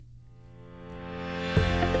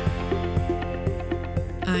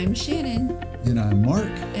I'm Shannon. And I'm Mark.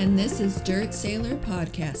 And this is Dirt Sailor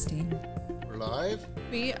Podcasting. We're live.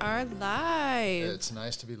 We are live. It's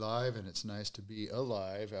nice to be live, and it's nice to be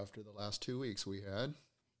alive after the last 2 weeks we had.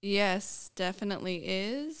 Yes, definitely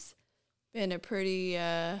is. Been a pretty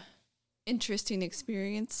interesting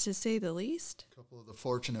experience, to say the least. A couple of the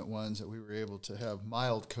fortunate ones that we were able to have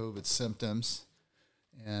mild COVID symptoms,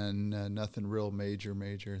 and nothing real major.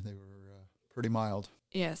 They were pretty mild.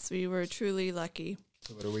 Yes, we were truly lucky.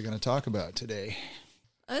 So what are we going to talk about today?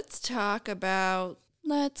 Let's talk about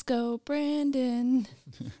Let's Go Brandon.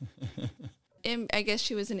 I guess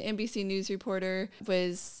she was an NBC News reporter,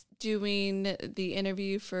 was doing the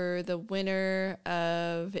interview for the winner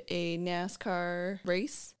of a NASCAR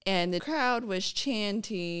race, and the crowd was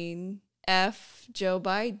chanting F Joe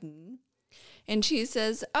Biden. And she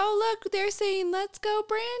says, "Oh, look, they're saying, 'Let's go,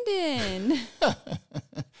 Brandon.'"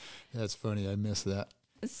 That's funny. I missed that.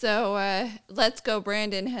 So, Let's Go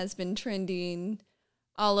Brandon has been trending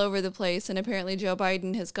all over the place, and apparently Joe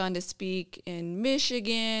Biden has gone to speak in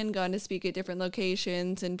Michigan, gone to speak at different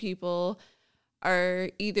locations, and people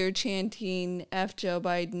are either chanting F Joe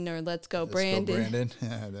Biden or Let's Go Brandon. Let's go Brandon.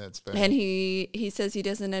 Yeah, that's funny. And he says he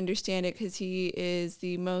doesn't understand it because he is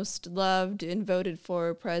the most loved and voted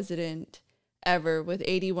for president ever, with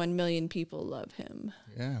 81 million people love him.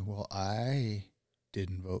 Yeah, well, I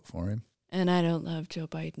didn't vote for him. And I don't love Joe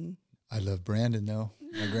Biden. I love Brandon, though,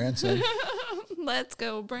 my grandson. Let's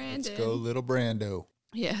go, Brandon. Let's go, little Brando.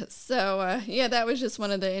 Yeah, so, that was just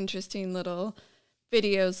one of the interesting little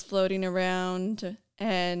videos floating around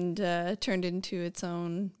and turned into its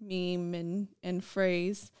own meme and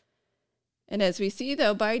phrase. And as we see,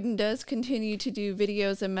 though, Biden does continue to do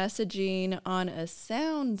videos and messaging on a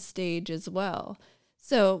sound stage as well.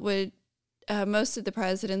 So it would most of the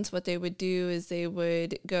presidents, what they would do is they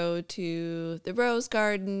would go to the Rose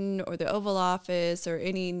Garden or the Oval Office or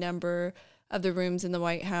any number of the rooms in the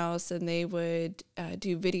White House, and they would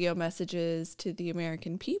do video messages to the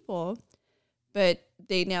American people. But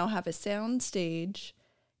they now have a sound stage,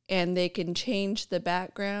 and they can change the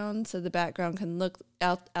background, so the background can look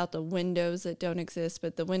out the windows that don't exist,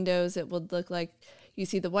 but the windows, it would look like you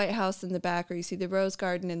see the White House in the back, or you see the Rose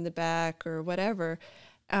Garden in the back, or whatever.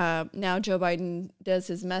 Now Joe Biden does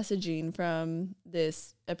his messaging from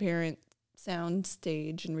this apparent sound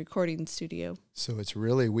stage and recording studio. So it's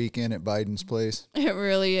really weekend at Biden's place. It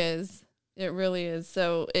really is. It really is.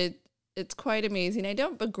 So it's quite amazing. I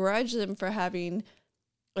don't begrudge them for having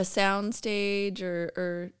a sound stage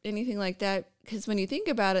or anything like that, because when you think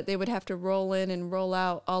about it, they would have to roll in and roll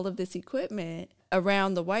out all of this equipment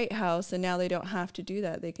around the White House, and now they don't have to do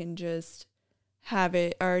that. They can just have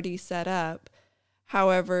it already set up.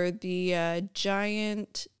 However, the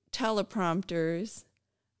giant teleprompters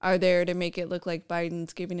are there to make it look like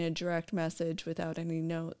Biden's giving a direct message without any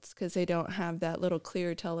notes, because they don't have that little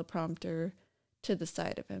clear teleprompter to the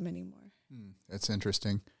side of him anymore. That's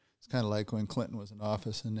interesting. It's kind of like when Clinton was in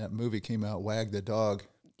office and that movie came out, Wag the Dog.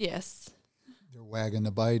 Yes. They're wagging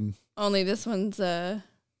the Biden. Only this one's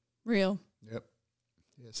real. Yep.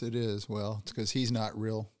 Yes, it is. Well, it's because he's not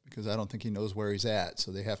real, because I don't think he knows where he's at, so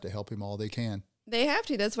they have to help him all they can. They have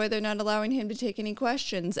to. That's why they're not allowing him to take any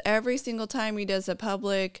questions. Every single time he does a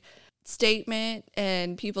public statement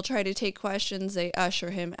and people try to take questions, they usher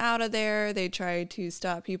him out of there. They try to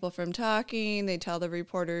stop people from talking. They tell the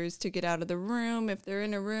reporters to get out of the room if they're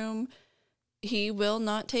in a room. He will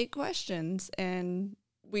not take questions. And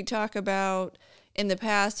we talk about in the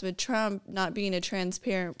past with Trump not being a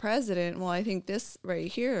transparent president. Well, I think this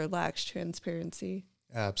right here lacks transparency.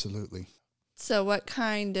 Absolutely. So what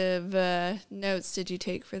kind of notes did you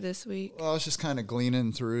take for this week? Well, I was just kind of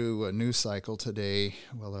gleaning through a news cycle today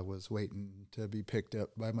while I was waiting to be picked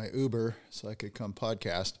up by my Uber so I could come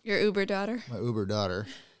podcast. Your Uber daughter? My Uber daughter.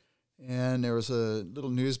 And there was a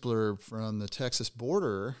little news blurb from the Texas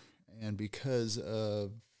border, and because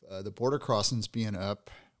of the border crossings being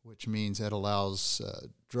up, which means that allows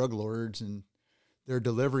drug lords and their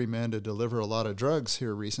delivery men to deliver a lot of drugs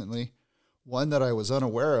here recently. One that I was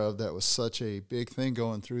unaware of that was such a big thing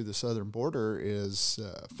going through the southern border is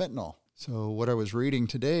fentanyl. So what I was reading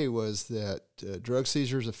today was that drug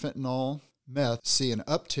seizures of fentanyl, meth, see an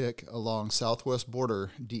uptick along southwest border.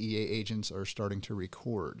 DEA agents are starting to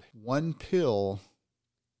record. One pill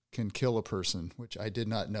can kill a person, which I did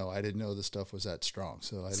not know. I didn't know the stuff was that strong.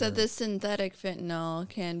 So the synthetic fentanyl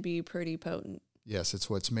can be pretty potent. Yes, it's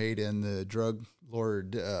what's made in the drug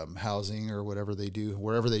lord housing or whatever they do,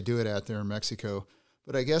 wherever they do it at there in Mexico.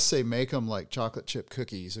 But I guess they make them like chocolate chip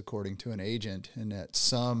cookies, according to an agent, and that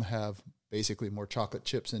some have basically more chocolate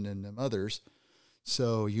chips in them than others.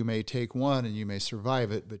 So you may take one and you may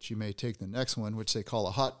survive it, but you may take the next one, which they call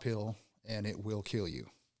a hot pill, and it will kill you.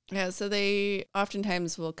 Yeah, so they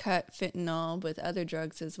oftentimes will cut fentanyl with other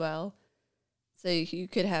drugs as well. So you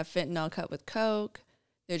could have fentanyl cut with Coke.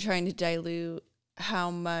 They're trying to dilute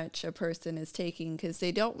how much a person is taking because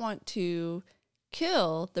they don't want to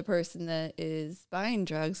kill the person that is buying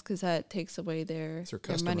drugs because that takes away their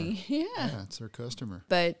money. Yeah, it's their customer.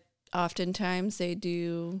 But oftentimes they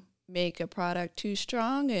do make a product too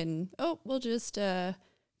strong and, we'll just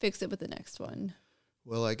fix it with the next one.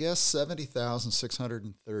 Well, I guess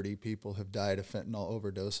 70,630 people have died of fentanyl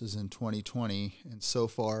overdoses in 2020. And so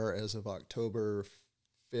far, as of October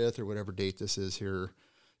 5th or whatever date this is here,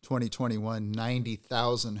 2021,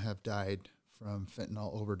 90,000 have died from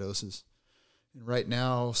fentanyl overdoses. And right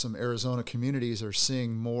now, some Arizona communities are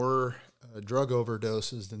seeing more drug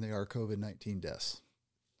overdoses than they are COVID-19 deaths.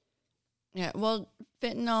 Yeah, well,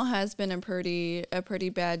 fentanyl has been a pretty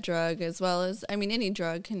bad drug, as well as, any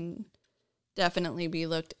drug can definitely be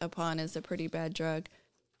looked upon as a pretty bad drug.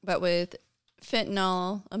 But with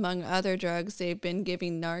fentanyl, among other drugs, they've been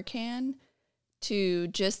giving Narcan to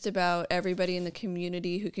just about everybody in the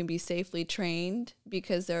community who can be safely trained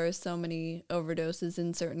because there are so many overdoses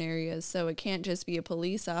in certain areas. So it can't just be a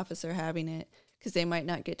police officer having it because they might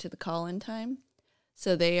not get to the call in time.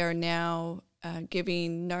 So they are now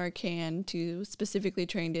giving Narcan to specifically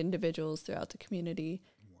trained individuals throughout the community.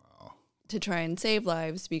 Wow. To try and save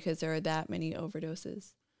lives because there are that many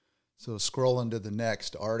overdoses. So scrolling to the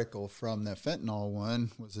next article from the fentanyl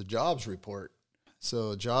one was a jobs report.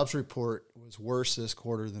 So jobs report was worse this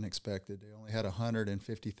quarter than expected. They only had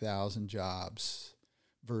 150,000 jobs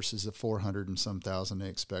versus the 400 and some thousand they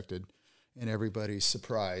expected. And everybody's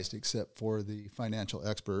surprised except for the financial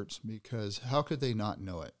experts because how could they not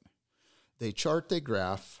know it? They chart, they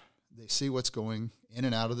graph, they see what's going in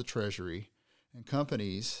and out of the Treasury, and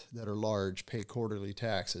companies that are large pay quarterly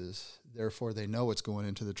taxes. Therefore, they know what's going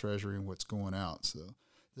into the Treasury and what's going out. So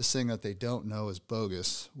this thing that they don't know is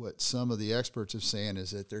bogus. What some of the experts are saying is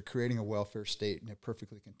that they're creating a welfare state and they're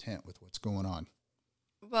perfectly content with what's going on.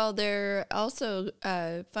 Well, they're also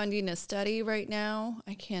funding a study right now.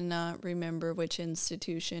 I cannot remember which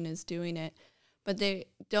institution is doing it, but they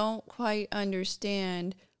don't quite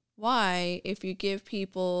understand why, if you give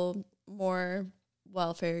people more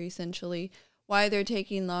welfare, essentially, why they're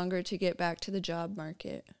taking longer to get back to the job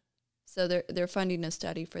market. So they're funding a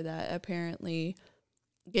study for that. Apparently,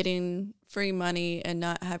 getting free money and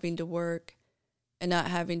not having to work and not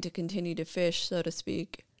having to continue to fish, so to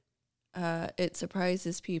speak, it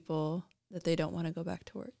surprises people that they don't want to go back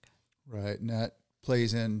to work. Right, and that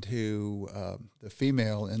plays into the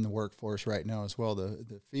female in the workforce right now as well.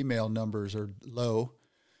 The female numbers are low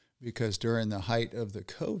because during the height of the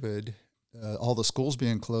COVID, all the schools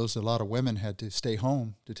being closed, a lot of women had to stay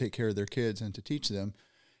home to take care of their kids and to teach them,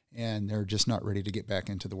 and they're just not ready to get back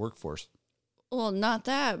into the workforce. Well, not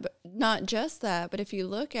just that, but if you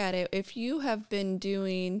look at it, if you have been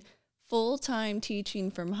doing full-time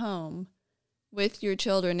teaching from home with your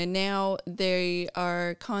children, and now they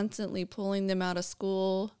are constantly pulling them out of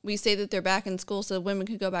school. We say that they're back in school so women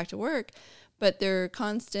could go back to work, but they're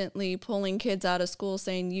constantly pulling kids out of school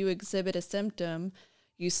saying you exhibit a symptom.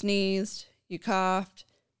 You sneezed, you coughed.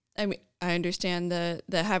 I understand the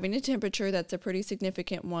having a temperature, that's a pretty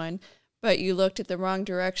significant one, but you looked at the wrong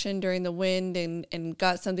direction during the wind and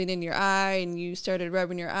got something in your eye and you started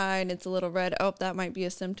rubbing your eye and it's a little red. Oh, that might be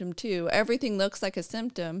a symptom too. Everything looks like a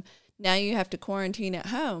symptom. Now you have to quarantine at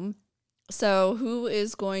home. So who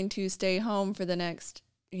is going to stay home for the next,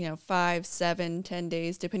 5, 7, 10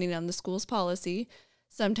 days, depending on the school's policy?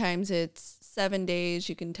 Sometimes it's 7 days.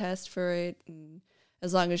 You can test for it. And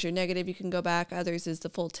as long as you're negative, you can go back. Others is the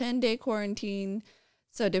full 10-day quarantine.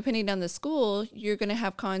 So depending on the school, you're going to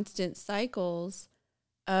have constant cycles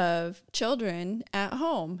of children at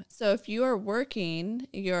home. So if you are working,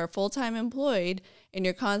 you're full-time employed, and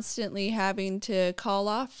you're constantly having to call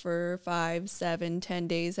off for 5, 7, 10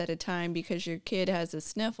 days at a time because your kid has the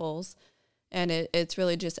sniffles, and it's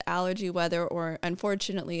really just allergy weather, or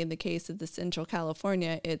unfortunately in the case of the Central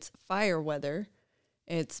California, it's fire weather.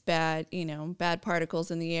 It's bad, bad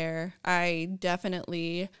particles in the air. I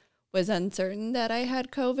definitely was uncertain that I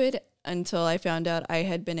had COVID until I found out I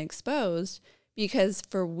had been exposed, because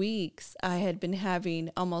for weeks I had been having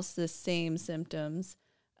almost the same symptoms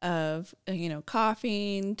of,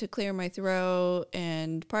 coughing to clear my throat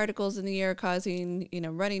and particles in the air causing,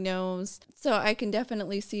 runny nose. So I can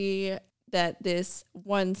definitely see that this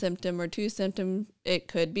one symptom or two symptom, it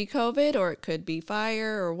could be COVID or it could be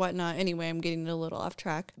fire or whatnot. Anyway, I'm getting a little off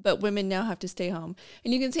track. But women now have to stay home.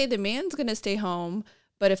 And you can say the man's going to stay home,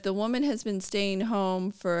 But if the woman has been staying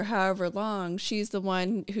home for however long, she's the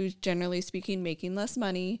one who's generally speaking making less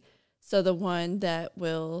money. So the one that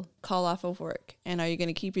will call off of work. And are you going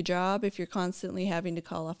to keep your job if you're constantly having to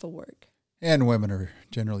call off of work? And women are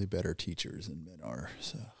generally better teachers than men are.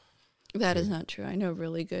 So That is not true. I know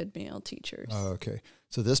really good male teachers. oh, okay.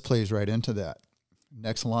 So this plays right into that.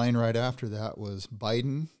 Next line right after that was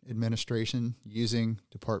Biden administration using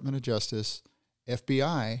Department of Justice,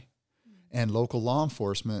 FBI, and local law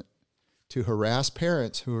enforcement to harass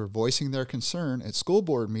parents who are voicing their concern at school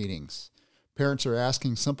board meetings. Parents are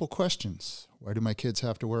asking simple questions. Why do my kids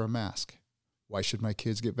have to wear a mask? Why should my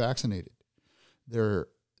kids get vaccinated?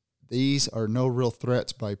 These are no real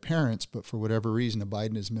threats by parents, but for whatever reason, the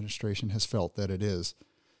Biden administration has felt that it is.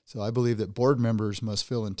 So I believe that board members must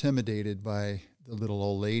feel intimidated by the little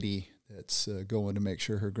old lady that's going to make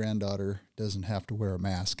sure her granddaughter doesn't have to wear a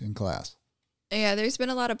mask in class. Yeah, there's been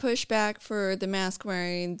a lot of pushback for the mask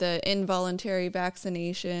wearing, the involuntary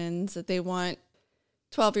vaccinations, that they want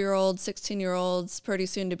 12-year-olds, 16-year-olds, pretty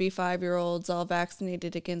soon to be 5-year-olds all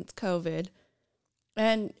vaccinated against COVID.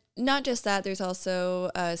 And not just that, there's also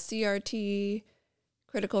CRT,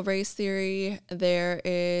 critical race theory. There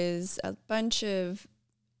is a bunch of,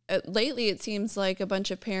 lately it seems like a bunch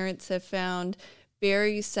of parents have found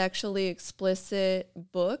very sexually explicit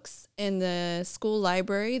books in the school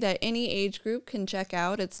library that any age group can check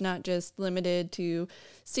out. It's not just limited to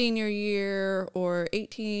senior year or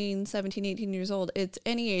 17, 18 years old. It's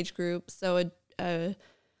any age group. So a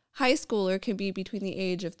high schooler can be between the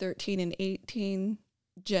age of 13 and 18,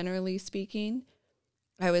 generally speaking.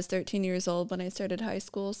 I was 13 years old when I started high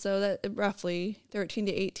school, so that roughly 13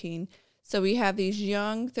 to 18. So we have these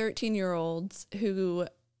young 13-year-olds who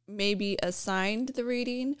may be assigned the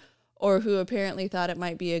reading or who apparently thought it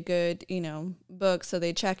might be a good, book. So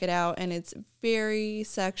they check it out and it's very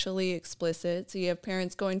sexually explicit. So you have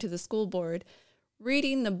parents going to the school board,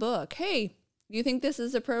 reading the book. Hey, you think this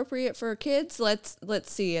is appropriate for kids? Let's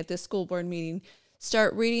see at this school board meeting.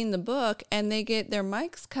 Start reading the book and they get their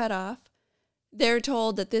mics cut off. They're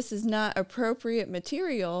told that this is not appropriate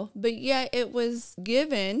material, but yet it was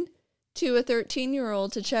given to a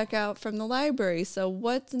 13-year-old to check out from the library. So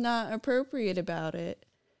what's not appropriate about it?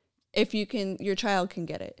 If your child can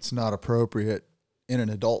get it. It's not appropriate in an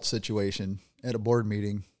adult situation at a board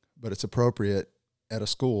meeting, but it's appropriate at a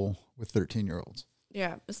school with 13-year-olds.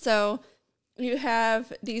 Yeah. So you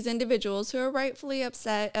have these individuals who are rightfully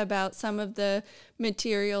upset about some of the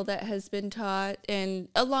material that has been taught, and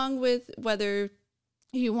along with whether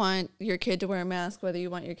you want your kid to wear a mask, whether you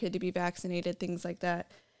want your kid to be vaccinated, things like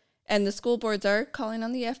that. And the school boards are calling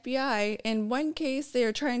on the FBI. In one case, they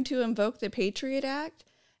are trying to invoke the Patriot Act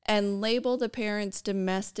and label the parents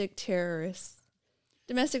domestic terrorists.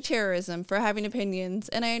 Domestic terrorism for having opinions.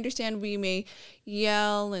 And I understand we may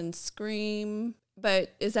yell and scream,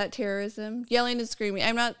 but is that terrorism? Yelling and screaming.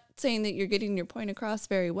 I'm not saying that you're getting your point across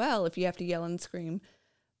very well if you have to yell and scream,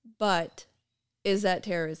 but is that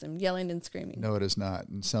terrorism, yelling and screaming? No, it is not.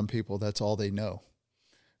 And some people, that's all they know,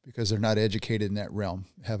 because they're not educated in that realm,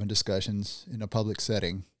 having discussions in a public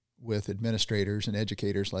setting with administrators and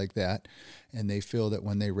educators like that. And they feel that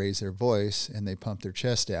when they raise their voice and they pump their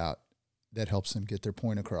chest out, that helps them get their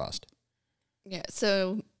point across. Yeah,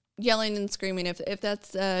 so yelling and screaming, if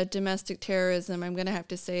that's domestic terrorism, I'm going to have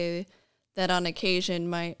to say that on occasion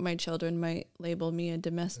my children might label me a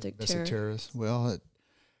domestic terrorist. Well,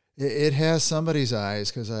 it has somebody's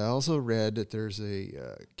eyes, because I also read that there's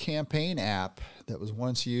a campaign app that was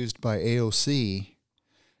once used by AOC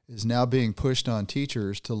is now being pushed on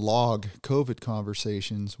teachers to log COVID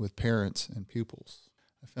conversations with parents and pupils.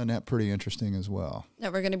 I found that pretty interesting as well.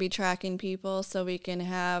 That we're going to be tracking people so we can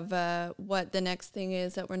have what the next thing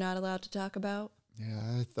is that we're not allowed to talk about.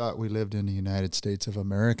 Yeah, I thought we lived in the United States of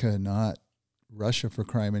America, not Russia, for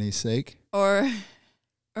criminy sake. Or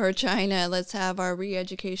China. Let's have our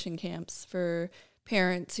re-education camps for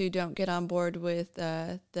parents who don't get on board with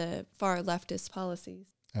the far leftist policies.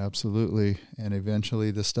 Absolutely. And eventually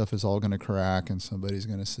this stuff is all going to crack and somebody's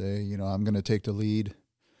going to say, I'm going to take the lead.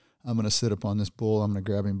 I'm going to sit up on this bull. I'm going to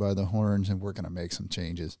grab him by the horns and we're going to make some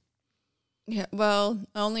changes. Yeah, well,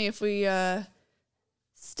 only if we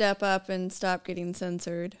step up and stop getting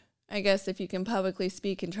censored. I guess if you can publicly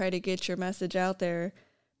speak and try to get your message out there,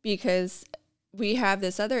 because we have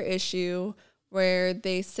this other issue where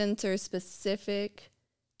they censor specific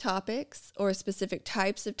topics or specific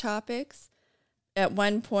types of topics. At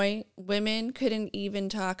one point, women couldn't even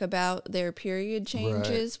talk about their period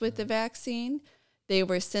changes with the vaccine. They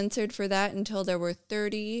were censored for that until there were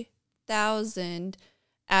 30,000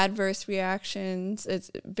 adverse reactions. It's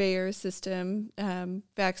VAERS system,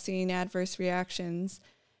 vaccine adverse reactions.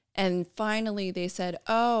 And finally they said,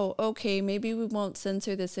 oh, okay, maybe we won't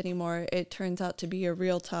censor this anymore. It turns out to be a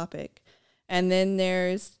real topic. And then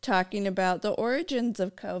there's talking about the origins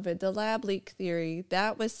of COVID, the lab leak theory.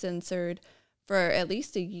 That was censored for at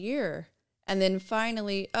least a year. And then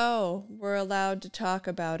finally, oh, we're allowed to talk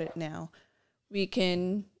about it now. We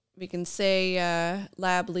can say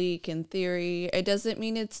lab leak in theory. It doesn't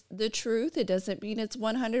mean it's the truth. It doesn't mean it's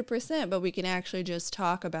 100%, but we can actually just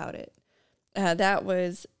talk about it. That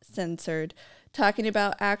was censored. Talking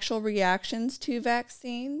about actual reactions to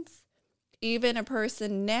vaccines. Even a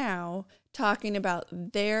person now talking about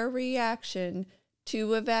their reaction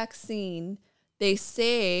to a vaccine. They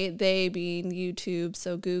say, they being YouTube,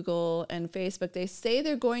 so Google and Facebook, they say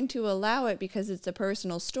they're going to allow it because it's a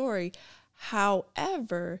personal story.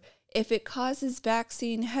 However, if it causes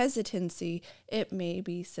vaccine hesitancy, it may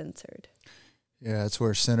be censored. Yeah, it's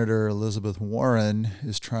where Senator Elizabeth Warren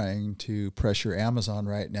is trying to pressure Amazon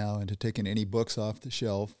right now into taking any books off the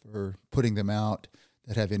shelf or putting them out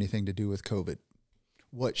that have anything to do with COVID.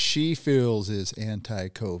 What she feels is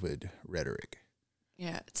anti-COVID rhetoric.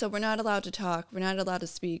 Yeah, so we're not allowed to talk. We're not allowed to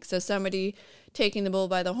speak. So somebody taking the bull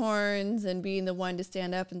by the horns and being the one to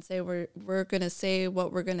stand up and say, we're going to say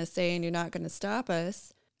what we're going to say and you're not going to stop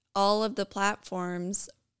us. All of the platforms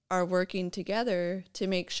are working together to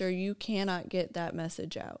make sure you cannot get that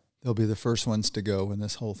message out. They'll be the first ones to go when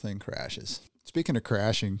this whole thing crashes. Speaking of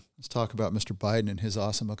crashing, let's talk about Mr. Biden and his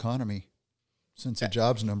awesome economy. Since the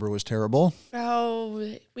jobs number was terrible.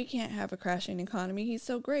 Oh, we can't have a crashing economy. He's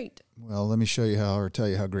so great. Well, let me show you how, or tell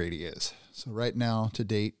you how great he is. So right now, to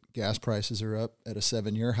date, gas prices are up at a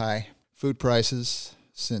 7-year high. Food prices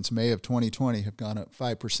since May of 2020 have gone up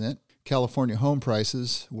 5%. California home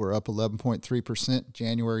prices were up 11.3%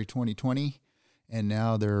 January 2020, and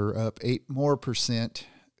now they're up 8% more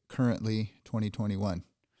currently 2021.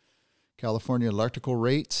 California electrical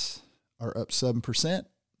rates are up 7%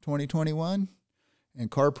 2021. And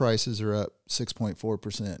car prices are up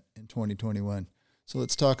 6.4% in 2021. So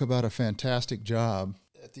let's talk about a fantastic job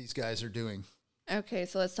that these guys are doing. Okay,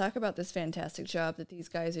 so let's talk about this fantastic job that these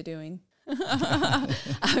guys are doing.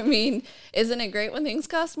 I mean, isn't it great when things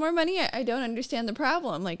cost more money? I don't understand the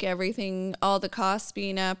problem. Like everything, all the costs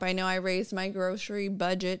being up. I know I raised my grocery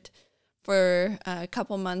budget for a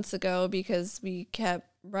couple months ago because we kept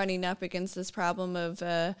running up against this problem of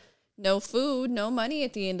no food, no money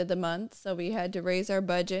at the end of the month. So we had to raise our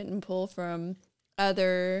budget and pull from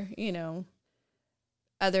other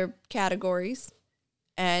categories.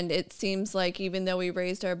 And it seems like even though we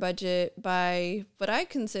raised our budget by what I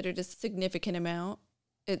considered a significant amount,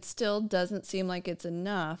 it still doesn't seem like it's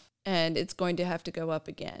enough. And it's going to have to go up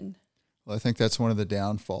again. Well, I think that's one of the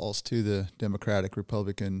downfalls to the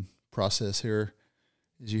Democratic-Republican process here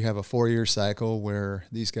is you have a 4-year cycle where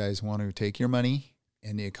these guys want to take your money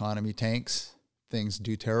and the economy tanks, things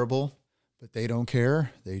do terrible, but they don't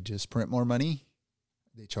care. They just print more money.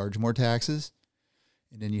 They charge more taxes.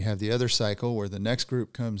 And then you have the other cycle where the next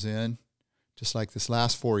group comes in, just like this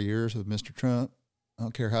last 4 years with Mr. Trump. I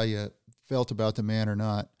don't care how you felt about the man or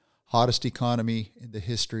not. Hottest economy in the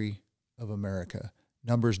history of America.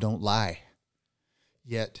 Numbers don't lie.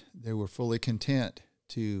 Yet they were fully content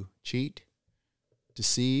to cheat,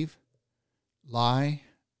 deceive, lie,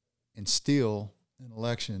 and steal an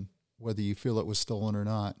election, whether you feel it was stolen or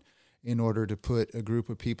not, in order to put a group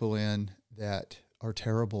of people in that are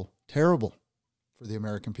terrible for the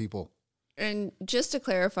American people. And just to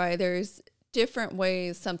clarify, there's different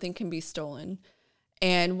ways something can be stolen.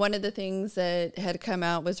 And one of the things that had come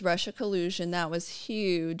out was Russia collusion. That was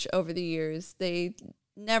huge over the years. They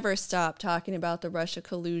never stopped talking about the Russia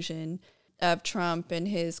collusion of Trump and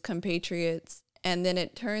his compatriots. And then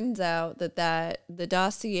it turns out that the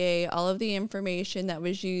dossier, all of the information that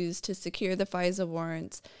was used to secure the FISA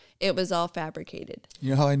warrants, it was all fabricated.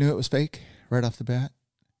 You know how I knew it was fake right off the bat?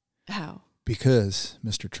 How? Because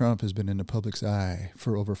Mr. Trump has been in the public's eye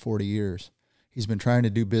for over 40 years. He's been trying to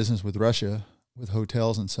do business with Russia, with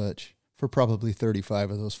hotels and such, for probably 35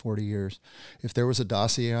 of those 40 years. If there was a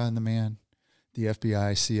dossier on the man, the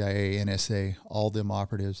FBI, CIA, NSA, all them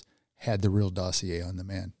operatives had the real dossier on the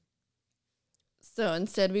man. So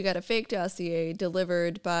instead, we got a fake dossier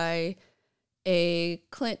delivered by a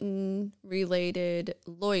Clinton-related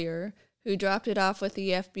lawyer who dropped it off with the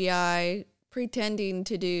FBI, pretending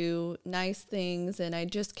to do nice things, and I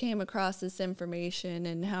just came across this information,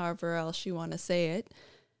 and however else you want to say it,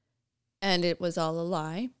 and it was all a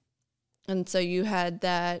lie. And so you had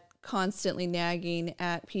that constantly nagging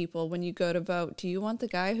at people when you go to vote. Do you want the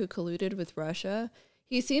guy who colluded with Russia?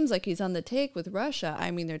 he seems like he's on the take with Russia.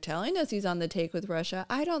 I mean, they're telling us he's on the take with Russia.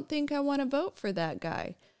 I don't think I want to vote for that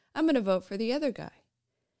guy. I'm going to vote for the other guy.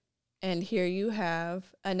 And here you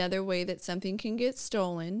have another way that something can get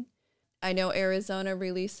stolen. I know Arizona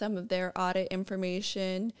released some of their audit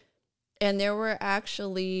information, and there were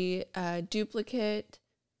actually duplicate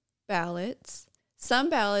ballots. Some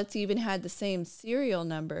ballots even had the same serial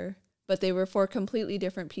number, but they were for completely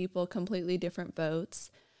different people, completely different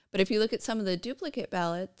votes. But if you look at some of the duplicate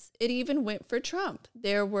ballots, it even went for Trump.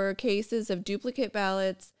 There were cases of duplicate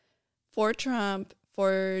ballots for Trump,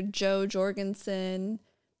 for Joe Jorgensen.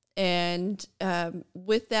 And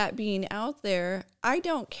with that being out there, I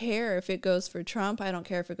don't care if it goes for Trump. I don't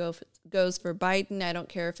care if it goes for Biden. I don't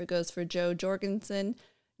care if it goes for Joe Jorgensen.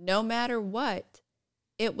 No matter what,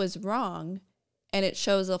 it was wrong, and it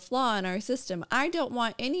shows a flaw in our system. I don't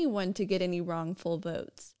want anyone to get any wrongful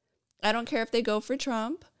votes. I don't care if they go for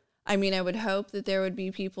Trump. I mean, I would hope that there would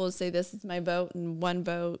be people who say, this is my vote, and one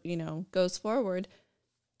vote, goes forward.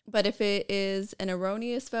 But if it is an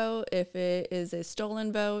erroneous vote, if it is a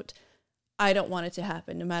stolen vote, I don't want it to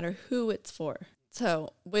happen, no matter who it's for.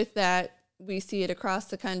 So with that, we see it across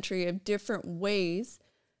the country of different ways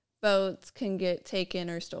votes can get taken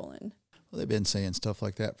or stolen. Well, they've been saying stuff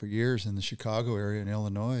like that for years in the Chicago area in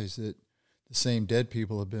Illinois, that the same dead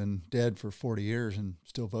people have been dead for 40 years and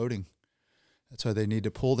still voting. That's why they need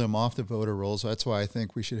to pull them off the voter rolls. That's why I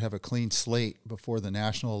think we should have a clean slate before the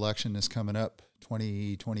national election is coming up,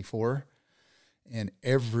 2024. And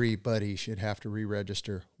everybody should have to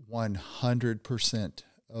re-register, 100%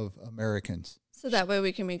 of Americans. So that way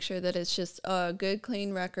we can make sure that it's just a good,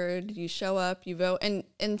 clean record. You show up, you vote.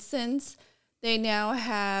 And since they now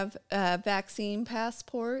have vaccine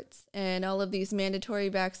passports and all of these mandatory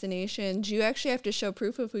vaccinations, you actually have to show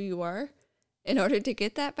proof of who you are in order to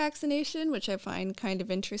get that vaccination, which I find kind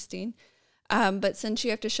of interesting. But since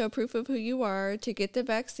you have to show proof of who you are to get the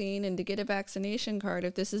vaccine and to get a vaccination card,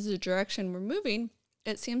 if this is the direction we're moving,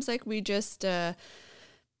 it seems like we just,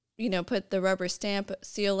 put the rubber stamp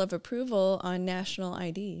seal of approval on national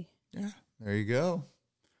ID. Yeah, there you go.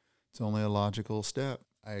 It's only a logical step.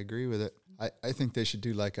 I agree with it. I think they should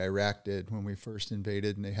do like Iraq did when we first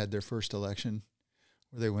invaded and they had their first election,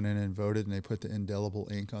 where they went in and voted and they put the indelible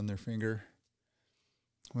ink on their finger.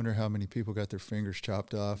 Wonder how many people got their fingers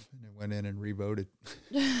chopped off and they went in and re-voted.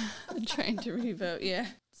 Trying to re-vote, yeah.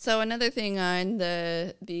 So another thing on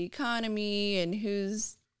the economy and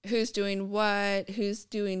who's doing what, who's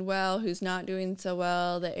doing well, who's not doing so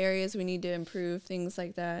well, the areas we need to improve, things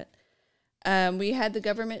like that. We had the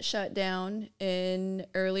government shutdown in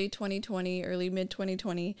early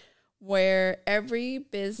mid-2020, where every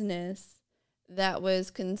business that was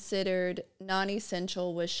considered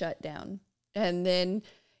non-essential was shut down. And then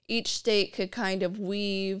each state could kind of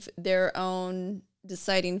weave their own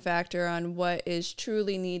deciding factor on what is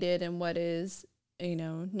truly needed and what is,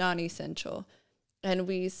 non-essential. And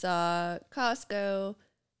we saw Costco,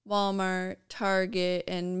 Walmart, Target,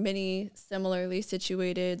 and many similarly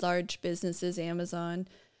situated large businesses, Amazon,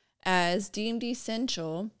 as deemed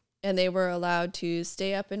essential, and they were allowed to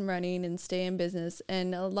stay up and running and stay in business.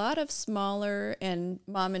 And a lot of smaller and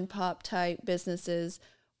mom and pop type businesses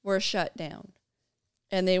were shut down,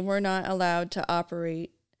 and they were not allowed to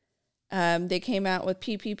operate. They came out with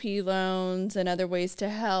PPP loans and other ways to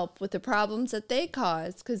help with the problems that they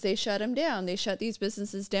caused because they shut them down. They shut these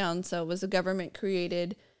businesses down. So it was a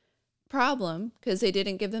government-created problem because they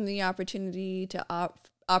didn't give them the opportunity to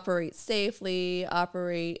operate safely,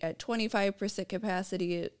 operate at 25%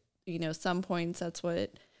 capacity at, some points. That's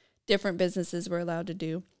what different businesses were allowed to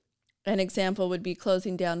do. An example would be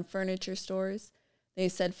closing down furniture stores. They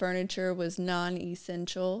said furniture was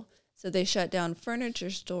non-essential, so they shut down furniture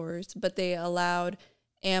stores, but they allowed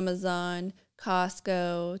Amazon,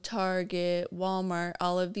 Costco, Target, Walmart,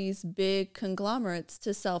 all of these big conglomerates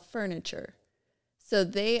to sell furniture. So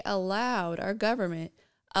our government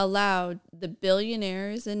allowed the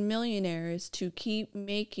billionaires and millionaires to keep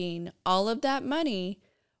making all of that money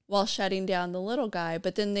while shutting down the little guy.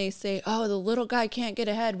 But then they say, oh, the little guy can't get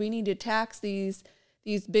ahead. We need to tax these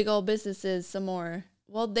big old businesses some more.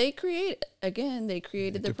 Well, they created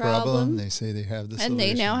the problem. They say they have the solution. And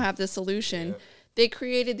they now have the solution. Yeah. They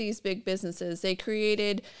created these big businesses. They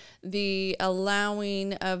created the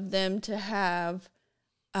allowing of them to have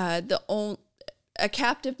a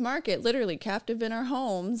captive market, literally captive in our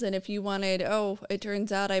homes. And if you wanted, it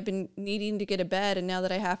turns out I've been needing to get a bed, and now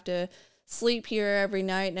that I have to sleep here every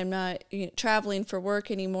night and I'm not traveling for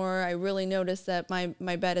work anymore, I really notice that my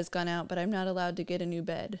bed has gone out, but I'm not allowed to get a new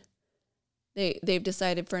bed. They've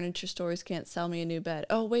decided furniture stores can't sell me a new bed.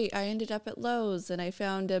 Oh, wait, I ended up at Lowe's and I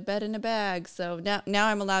found a bed in a bag. So now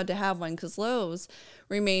I'm allowed to have one because Lowe's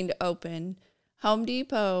remained open. Home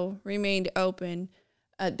Depot remained open.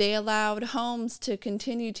 They allowed homes to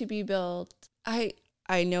continue to be built. I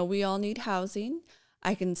know we all need housing.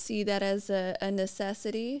 I can see that as a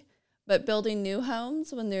necessity. But building new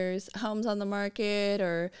homes when there's homes on the market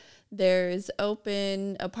or there's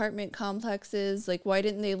open apartment complexes, like why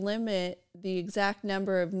didn't they limit the exact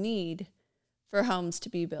number of need for homes to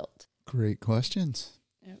be built? Great questions.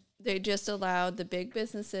 They just allowed the big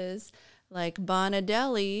businesses like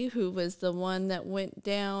Bonadelli, who was the one that went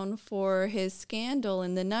down for his scandal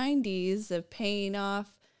in the 90s of paying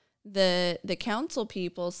off the council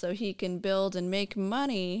people so he can build and make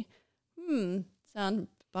money.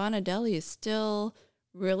 Bonadelli is still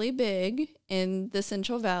really big in the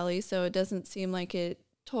Central Valley, so it doesn't seem like it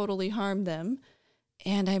totally harmed them.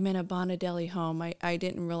 And I'm in a Bonadelli home. I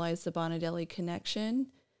didn't realize the Bonadelli connection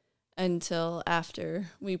until after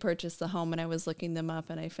we purchased the home, and I was looking them up,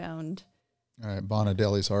 and I found... All right,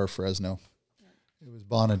 Bonadelli's are Fresno. It was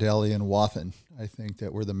Bonadelli and Wathen, I think,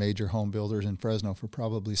 that were the major home builders in Fresno for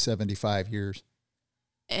probably 75 years.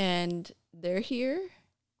 And they're here,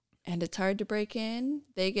 and it's hard to break in.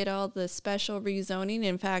 They get all the special rezoning.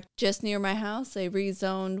 In fact, just near my house, they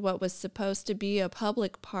rezoned what was supposed to be a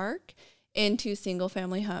public park into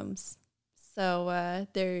single-family homes. So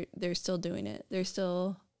they're still doing it. They're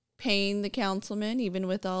still paying the councilmen, even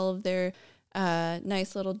with all of their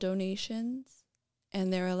nice little donations.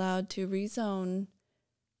 And they're allowed to rezone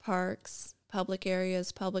parks, public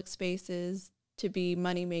areas, public spaces to be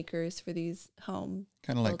money makers for these home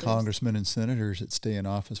kind of like builders. Congressmen and senators that stay in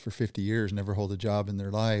office for 50 years, never hold a job in their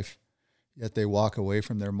life, yet they walk away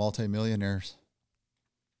from their multimillionaires.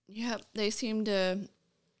 Yep, they seem to,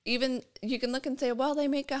 even you can look and say, well, they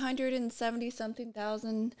make $170-something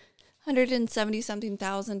thousand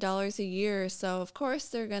a year. So of course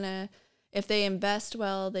they're gonna, if they invest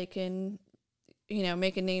well, they can,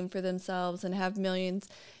 make a name for themselves and have millions.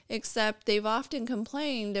 Except they've often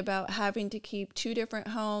complained about having to keep 2 different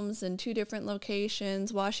homes in 2 different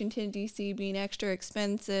locations, Washington, D.C. being extra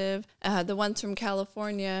expensive. The ones from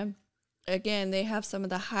California, again, they have some of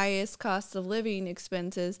the highest cost of living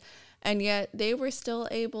expenses, and yet they were still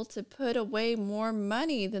able to put away more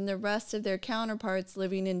money than the rest of their counterparts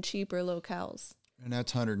living in cheaper locales. And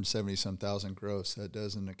that's 170-some thousand gross. That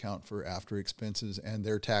doesn't account for after expenses and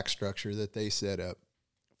their tax structure that they set up.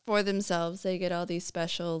 For themselves, they get all these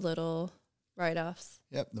special little write-offs.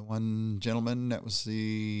 Yep, the one gentleman that was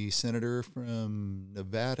the senator from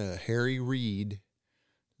Nevada, Harry Reid,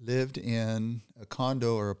 lived in a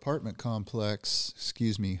condo or apartment complex,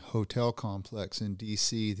 hotel complex in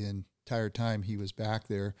D.C. the entire time he was back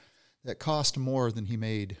there that cost more than he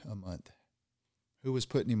made a month. Who was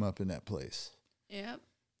putting him up in that place? Yep,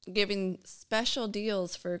 giving special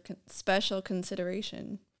deals for special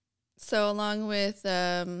consideration. So along with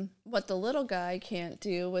what the little guy can't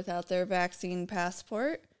do without their vaccine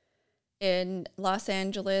passport, in Los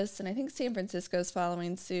Angeles, and I think San Francisco is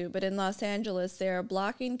following suit, but in Los Angeles, they are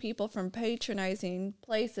blocking people from patronizing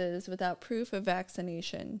places without proof of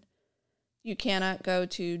vaccination. You cannot go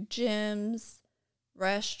to gyms,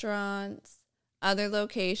 restaurants, other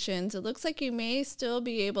locations. It looks like you may still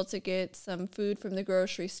be able to get some food from the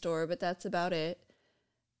grocery store, but that's about it.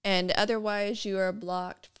 And otherwise, you are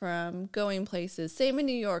blocked from going places. Same in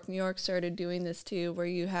New York. New York started doing this too, where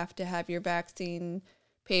you have to have your vaccine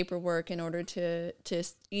paperwork in order to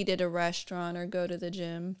eat at a restaurant or go to the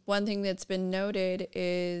gym. One thing that's been noted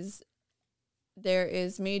is there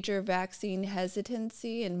is major vaccine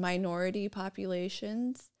hesitancy in minority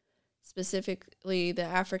populations, specifically the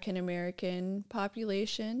African American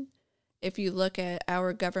population. If you look at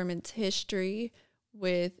our government's history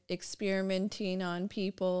with experimenting on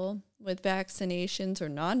people with vaccinations or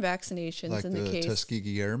non-vaccinations, like in the case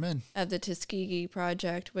Tuskegee Airmen of the Tuskegee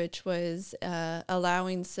Project, which was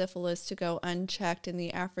allowing syphilis to go unchecked in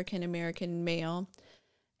the African American male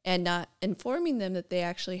and not informing them that they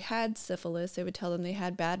actually had syphilis. They would tell them they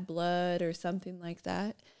had bad blood or something like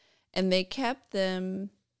that. And they kept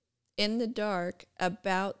them in the dark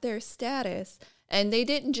about their status. And they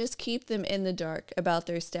didn't just keep them in the dark about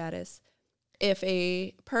their status. If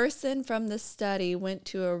a person from the study went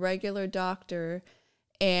to a regular doctor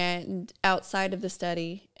and outside of the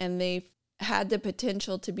study, and they had the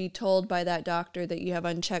potential to be told by that doctor that you have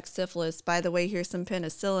unchecked syphilis, by the way, here's some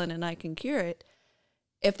penicillin and I can cure it.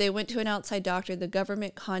 If they went to an outside doctor, the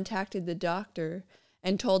government contacted the doctor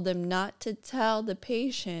and told them not to tell the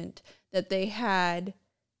patient that they had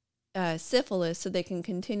syphilis so they can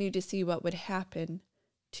continue to see what would happen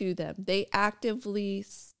to them. They actively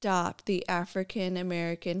stopped the African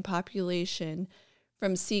American population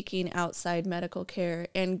from seeking outside medical care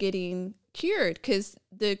and getting cured, because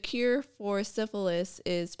the cure for syphilis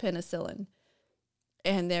is penicillin.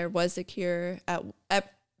 And there was a cure.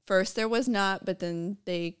 At first there was not, but then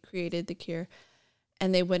they created the cure.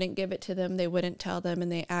 And they wouldn't give it to them. They wouldn't tell them.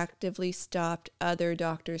 And they actively stopped other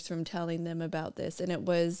doctors from telling them about this. And it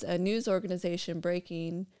was a news organization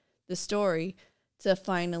breaking the story to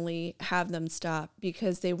finally have them stop,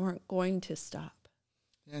 because they weren't going to stop.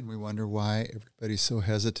 And we wonder why everybody's so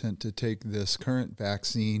hesitant to take this current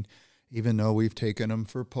vaccine, even though we've taken them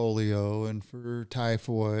for polio and for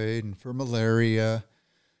typhoid and for malaria.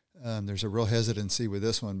 There's a real hesitancy with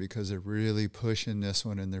this one because they're really pushing this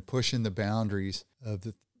one, and they're pushing the boundaries of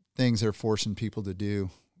the things they're forcing people to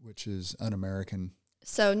do, which is un-American.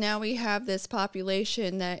 So now we have this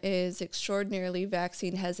population that is extraordinarily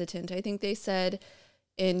vaccine hesitant. I think they said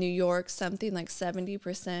in New York something like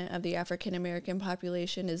 70% of the African American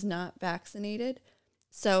population is not vaccinated.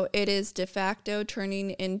 So it is de facto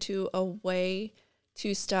turning into a way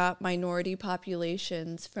to stop minority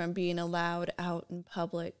populations from being allowed out in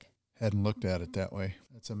public. Hadn't looked at it that way.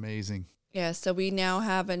 That's amazing. Yeah, so we now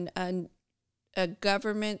have a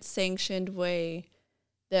government-sanctioned way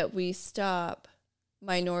that we stop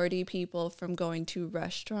minority people from going to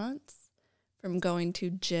restaurants, from going to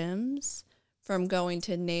gyms, from going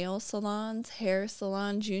to nail salons, hair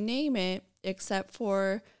salons, you name it, except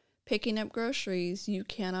for picking up groceries. You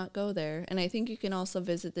cannot go there. And I think you can also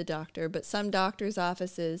visit the doctor, but some doctors'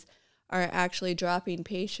 offices are actually dropping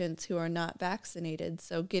patients who are not vaccinated.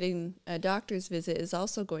 So getting a doctor's visit is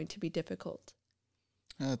also going to be difficult.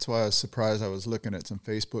 That's why I was surprised. I was looking at some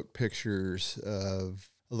Facebook pictures of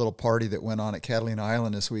a little party that went on at Catalina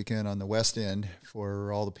Island this weekend on the West End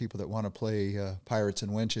for all the people that want to play Pirates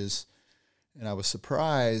and Winches. And I was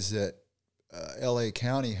surprised that L.A.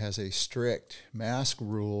 County has a strict mask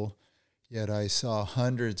rule, yet I saw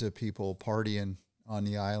hundreds of people partying on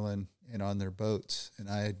the island and on their boats, and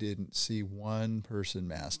I didn't see one person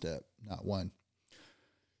masked up, not one.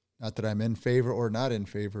 Not that I'm in favor or not in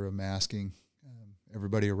favor of masking.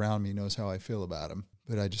 Everybody around me knows how I feel about them,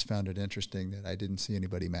 but I just found it interesting that I didn't see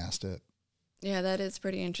anybody masked up. Yeah, that is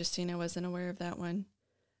pretty interesting. I wasn't aware of that one.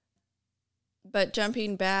 But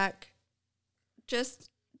jumping back, just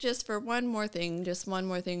for one more thing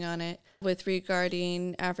on it with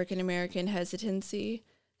regarding African American hesitancy.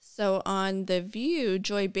 So on The View,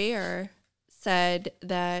 Joy Behar said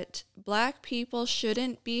that Black people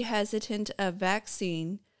shouldn't be hesitant of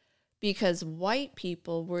vaccine because white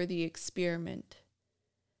people were the experiment.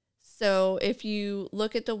 So if you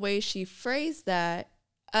look at the way she phrased that,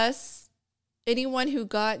 anyone who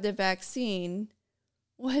got the vaccine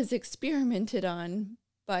was experimented on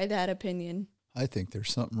by that opinion. I think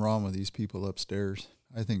there's something wrong with these people upstairs.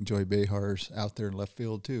 I think Joy Behar's out there in left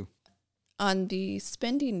field too. On the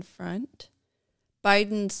spending front,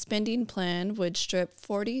 Biden's spending plan would strip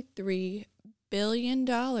 $43 billion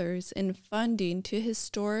in funding to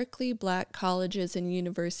historically Black colleges and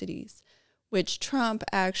universities, which Trump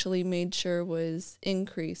actually made sure was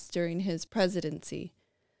increased during his presidency.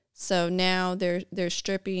 So now they're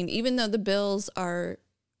stripping, even though the bills are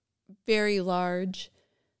very large,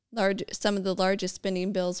 some of the largest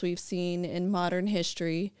spending bills we've seen in modern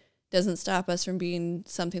history. Doesn't stop us from being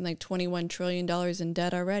something like $21 trillion in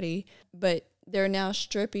debt already, but they're now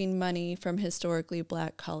stripping money from historically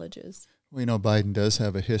Black colleges. We know Biden does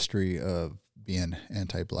have a history of being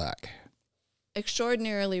anti-Black.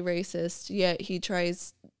 Extraordinarily racist, yet he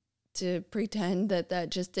tries to pretend that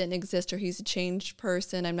just didn't exist or he's a changed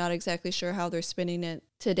person. I'm not exactly sure how they're spinning it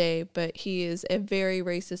today, but he is a very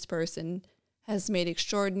racist person, has made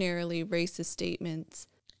extraordinarily racist statements.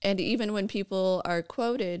 And even when people are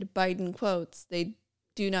quoted, Biden quotes, they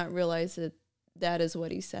do not realize that that is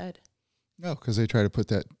what he said. No, because they try to put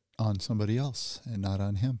that on somebody else and not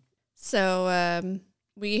on him. So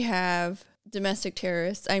we have domestic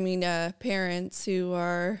terrorists, parents who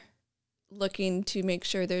are looking to make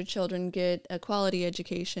sure their children get a quality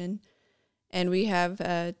education. And we have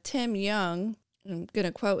Tim Young, I'm going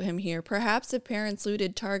to quote him here, "Perhaps if parents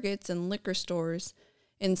looted Targets and liquor stores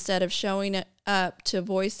instead of showing up to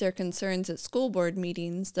voice their concerns at school board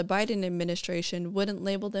meetings, the Biden administration wouldn't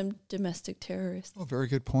label them domestic terrorists." Oh, very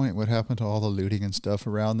good point. What happened to all the looting and stuff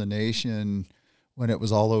around the nation when it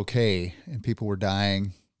was all okay and people were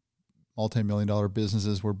dying, multi-million-dollar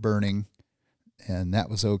businesses were burning, and that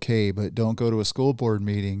was okay. But don't go to a school board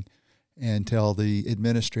meeting and tell the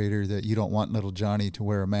administrator that you don't want little Johnny to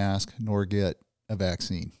wear a mask nor get a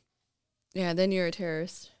vaccine. Yeah, then you're a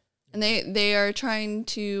terrorist. And they are trying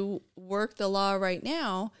to work the law right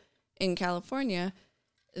now in California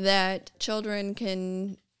that children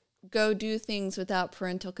can go do things without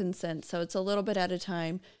parental consent. So it's a little bit at a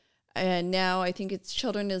time. And now I think it's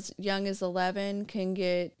children as young as 11 can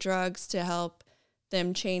get drugs to help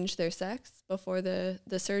them change their sex before the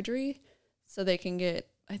surgery. So they can get,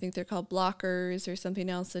 I think they're called blockers or something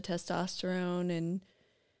else, the testosterone.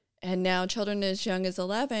 And now children as young as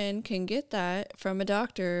 11 can get that from a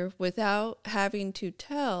doctor without having to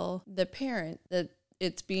tell the parent that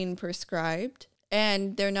it's being prescribed.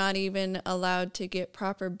 And they're not even allowed to get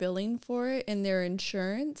proper billing for it in their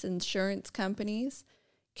insurance. Insurance companies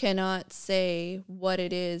cannot say what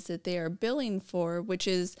it is that they are billing for, which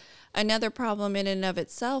is another problem in and of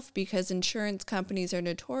itself, because insurance companies are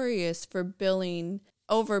notorious for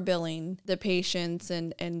overbilling the patients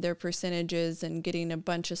and their percentages and getting a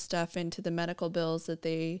bunch of stuff into the medical bills that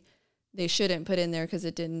they shouldn't put in there because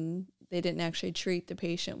they didn't actually treat the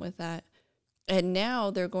patient with that. And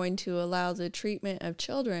now they're going to allow the treatment of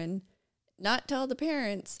children, not tell the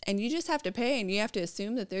parents, and you just have to pay, and you have to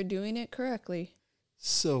assume that they're doing it correctly.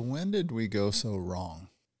 So when did we go so wrong?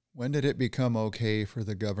 When did it become okay for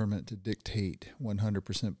the government to dictate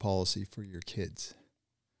 100% policy for your kids?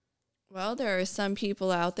 Well, there are some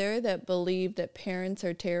people out there that believe that parents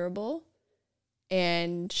are terrible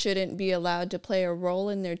and shouldn't be allowed to play a role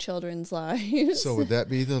in their children's lives. So would that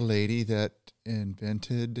be the lady that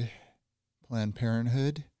invented Planned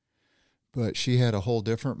Parenthood? But she had a whole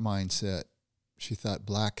different mindset. She thought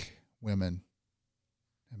black women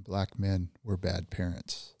and black men were bad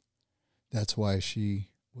parents. That's why she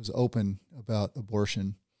was open about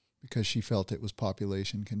abortion, because she felt it was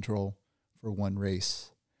population control for one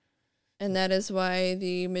race. And that is why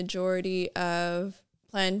the majority of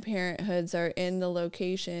Planned Parenthoods are in the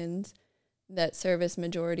locations that service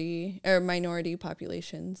majority or minority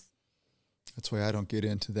populations. That's why I don't get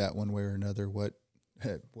into that one way or another. What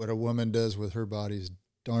a woman does with her body is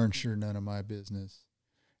darn sure none of my business.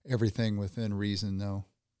 Everything within reason, though,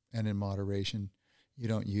 and in moderation. You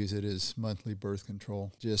don't use it as monthly birth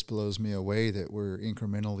control. Just blows me away that we're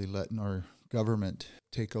incrementally letting our government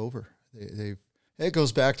take over. It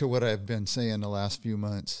goes back to what I've been saying the last few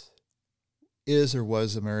months. Is or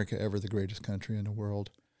was America ever the greatest country in the world?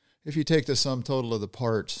 If you take the sum total of the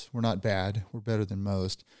parts, we're not bad. We're better than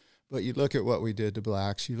most. But you look at what we did to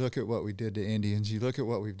blacks, you look at what we did to Indians, you look at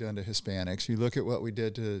what we've done to Hispanics, you look at what we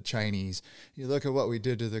did to Chinese, you look at what we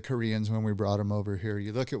did to the Koreans when we brought them over here,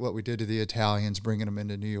 you look at what we did to the Italians bringing them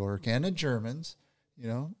into New York, and the Germans,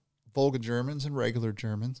 Volga Germans and regular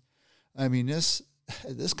Germans. I mean, this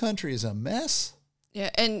country is a mess.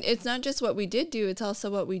 Yeah, and it's not just what we did do, it's also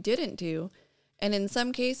what we didn't do. And in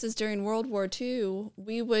some cases during World War II,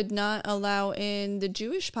 we would not allow in the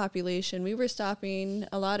Jewish population. We were stopping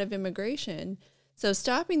a lot of immigration. So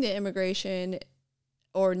stopping the immigration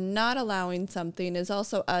or not allowing something is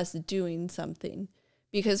also us doing something,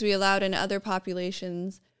 because we allowed in other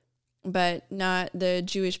populations, but not the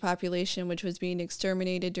Jewish population, which was being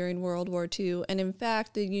exterminated during World War II. And in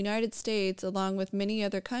fact, the United States, along with many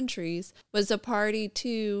other countries, was a party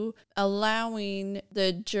to allowing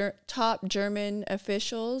the top German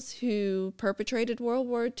officials who perpetrated World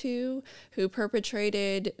War II, who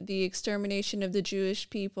perpetrated the extermination of the Jewish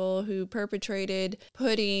people, who perpetrated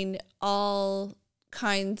putting all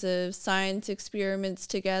kinds of science experiments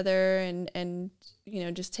together and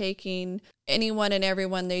just taking anyone and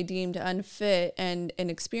everyone they deemed unfit and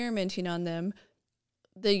experimenting on them.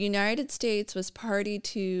 The United States was party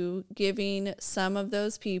to giving some of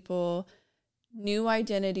those people new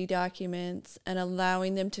identity documents and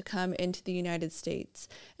allowing them to come into the United States.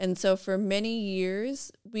 And so for many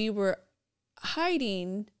years, we were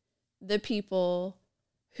hiding the people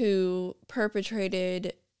who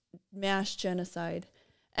perpetrated mass genocide.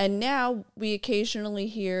 And now we occasionally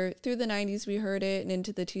hear, through the 90s we heard it and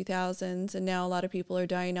into the 2000s, and now a lot of people are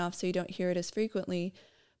dying off, so you don't hear it as frequently.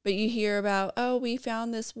 But you hear about, we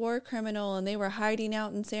found this war criminal and they were hiding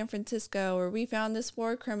out in San Francisco, or we found this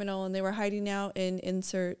war criminal and they were hiding out in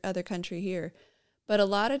insert other country here. But a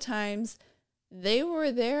lot of times they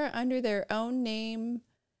were there under their own name.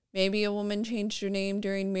 Maybe a woman changed her name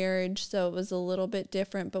during marriage, so it was a little bit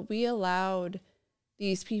different, but we allowed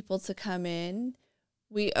these people to come in.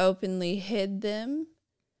 We openly hid them,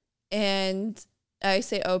 and I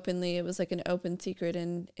say openly, it was like an open secret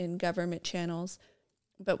in government channels,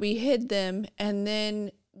 but we hid them. And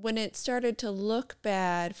then when it started to look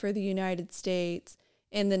bad for the United States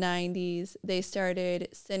in the 90s, they started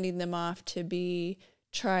sending them off to be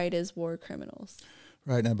tried as war criminals.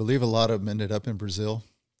 Right, and I believe a lot of them ended up in Brazil,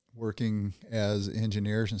 working as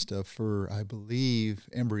engineers and stuff for, I believe,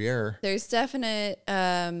 Embraer. There's definite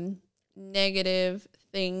negative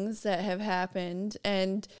things that have happened,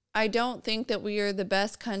 and I don't think that we are the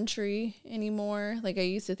best country anymore. Like I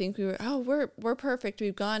used to think we're perfect.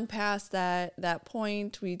 We've gone past that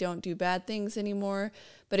point. We don't do bad things anymore.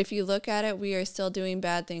 But if you look at it, we are still doing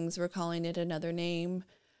bad things. We're calling it another name.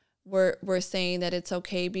 We're saying that it's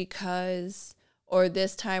okay because, or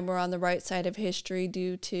this time we're on the right side of history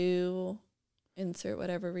due to insert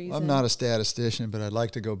whatever reason. I'm not a statistician, but I'd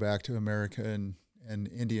like to go back to America and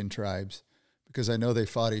Indian tribes, because I know they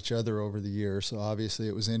fought each other over the years. So obviously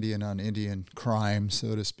it was Indian on Indian crime,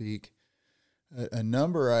 so to speak. A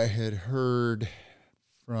number I had heard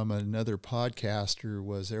from another podcaster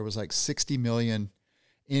was there was like 60 million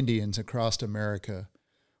Indians across America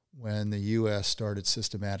when the U.S. started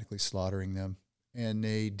systematically slaughtering them. And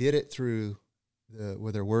they did it through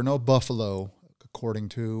where there were no buffalo, according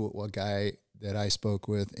to a guy that I spoke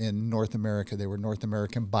with in North America. They were North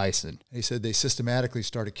American bison. He said they systematically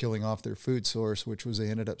started killing off their food source, which was they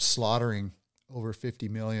ended up slaughtering over 50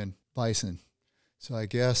 million bison. So I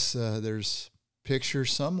guess there's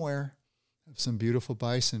pictures somewhere of some beautiful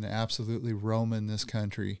bison absolutely roaming this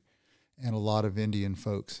country, and a lot of Indian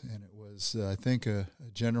folks. And it was, I think, a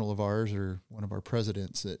general of ours or one of our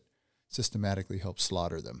presidents that systematically helped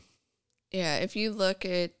slaughter them. Yeah, if you look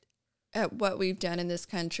at what we've done in this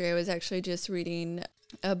country, I was actually just reading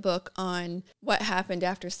a book on what happened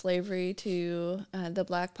after slavery to the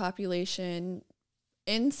black population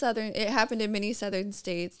in it happened in many southern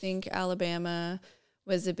states. I think Alabama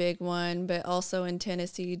was a big one, but also in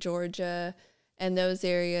Tennessee, Georgia, and those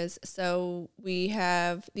areas. So we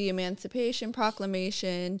have the Emancipation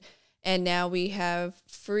Proclamation, and now we have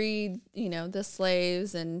freed, the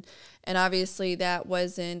slaves, and obviously that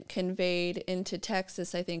wasn't conveyed into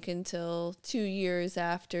Texas, I think, until 2 years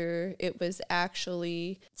after it was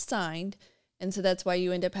actually signed. And so that's why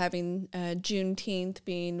you end up having Juneteenth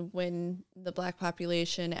being when the black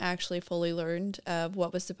population actually fully learned of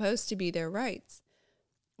what was supposed to be their rights.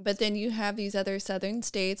 But then you have these other southern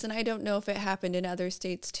states, and I don't know if it happened in other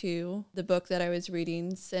states too. The book that I was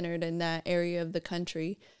reading centered in that area of the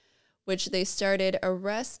country, which they started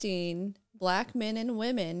arresting black men and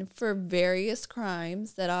women for various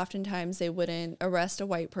crimes that oftentimes they wouldn't arrest a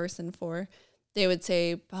white person for. They would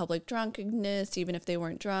say public drunkenness, even if they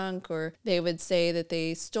weren't drunk, or they would say that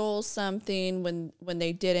they stole something when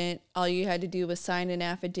they didn't. All you had to do was sign an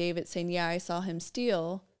affidavit saying, yeah, I saw him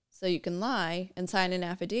steal. So you can lie and sign an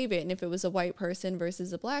affidavit. And if it was a white person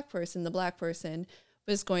versus a black person, the black person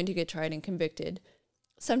was going to get tried and convicted.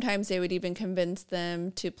 Sometimes they would even convince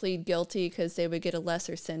them to plead guilty because they would get a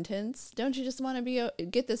lesser sentence. Don't you just want to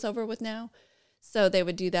get this over with now? So they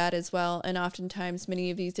would do that as well. And oftentimes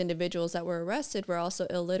many of these individuals that were arrested were also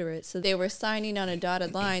illiterate. So they were signing on a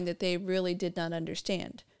dotted line that they really did not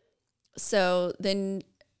understand. So then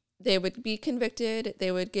they would be convicted.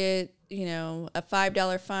 They would get, a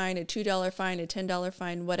 $5 fine, a $2 fine, a $10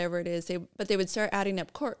 fine, whatever it is. But they would start adding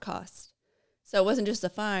up court costs. So it wasn't just a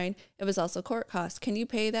fine, it was also court costs. Can you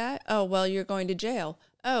pay that? Oh, well, you're going to jail.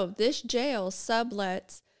 Oh, this jail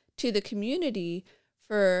sublets to the community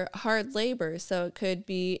for hard labor. So it could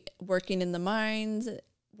be working in the mines,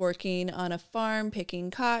 working on a farm,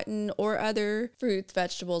 picking cotton or other fruits,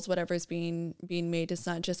 vegetables, whatever's being made. It's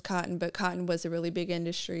not just cotton, but cotton was a really big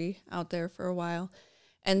industry out there for a while.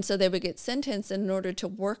 And so they would get sentenced, and in order to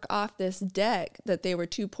work off this debt that they were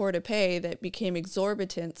too poor to pay, that became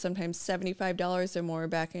exorbitant, sometimes $75 or more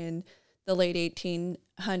back in the late 1800s,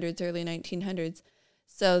 early 1900s.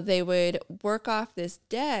 So they would work off this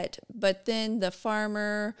debt, but then the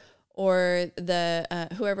farmer or the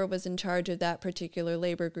whoever was in charge of that particular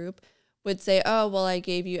labor group would say, oh, well, I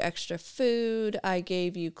gave you extra food, I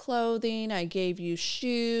gave you clothing, I gave you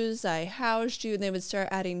shoes, I housed you, and they would start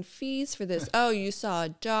adding fees for this. Oh, you saw a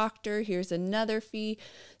doctor, here's another fee.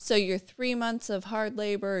 So your 3 months of hard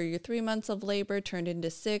labor or your 3 months of labor turned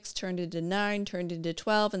into 6, turned into 9, turned into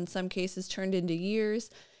 12, in some cases turned into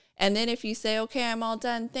years. And then if you say, okay, I'm all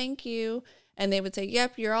done, thank you, and they would say,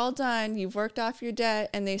 yep, you're all done, you've worked off your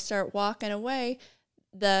debt, and they start walking away,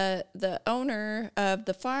 the owner of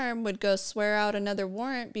the farm would go swear out another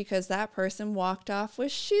warrant because that person walked off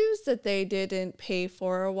with shoes that they didn't pay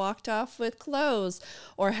for, or walked off with clothes,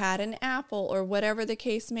 or had an apple, or whatever the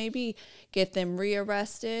case may be. Get them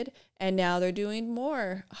rearrested, and now they're doing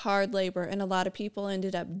more hard labor, and a lot of people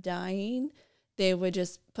ended up dying. They would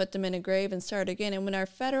just put them in a grave and start again. And when our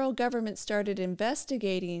federal government started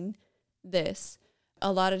investigating this,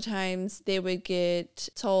 a lot of times they would get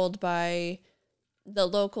told by the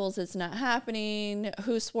locals, it's not happening.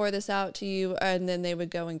 Who swore this out to you? And then they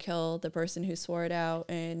would go and kill the person who swore it out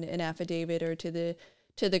in an affidavit or to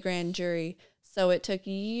the grand jury. So it took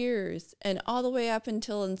years and all the way up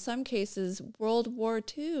until, in some cases, World War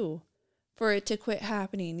II for it to quit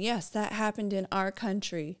happening. Yes, that happened in our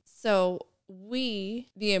country. So we,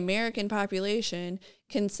 the American population,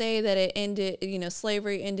 can say that it ended,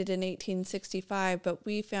 slavery ended in 1865, but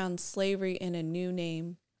we found slavery in a new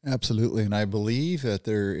name. Absolutely. And I believe that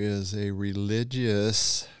there is a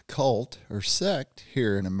religious cult or sect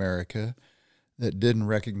here in America that didn't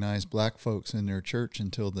recognize black folks in their church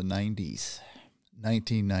until the 90s.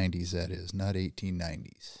 1990s, that is, not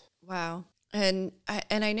 1890s. Wow. And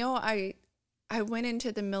I know I went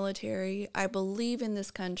into the military. I believe in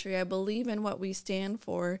this country. I believe in what we stand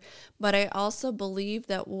for. But I also believe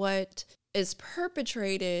that what is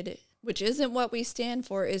perpetrated, which isn't what we stand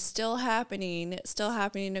for, is still happening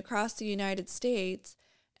across the United States.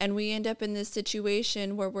 And we end up in this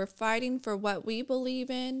situation where we're fighting for what we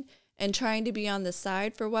believe in and trying to be on the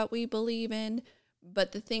side for what we believe in.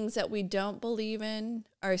 But the things that we don't believe in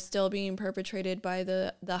are still being perpetrated by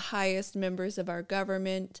the highest members of our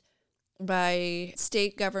government, by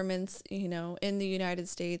state governments, in the United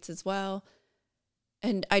States as well.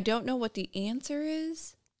 And I don't know what the answer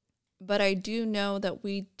is, but I do know that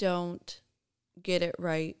we don't get it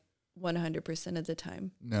right 100% of the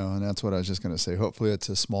time. No, and that's what I was just going to say. Hopefully it's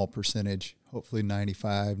a small percentage. Hopefully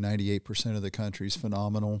 95, 98% of the country is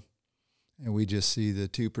phenomenal. And we just see the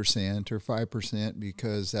 2% or 5%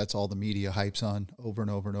 because that's all the media hypes on over and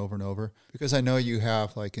over and over and over. Because I know you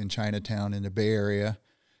have, like in Chinatown in the Bay Area,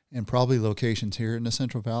 and probably locations here in the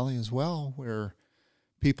Central Valley as well, where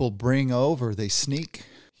people they sneak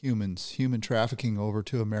human trafficking over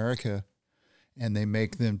to America, and they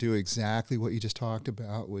make them do exactly what you just talked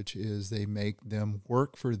about, which is they make them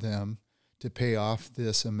work for them to pay off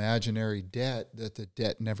this imaginary debt that the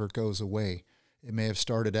debt never goes away. It may have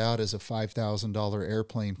started out as a $5,000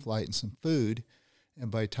 airplane flight and some food, and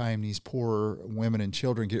by the time these poor women and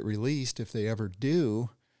children get released, if they ever do,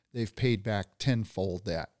 they've paid back tenfold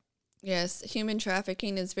that. Yes, human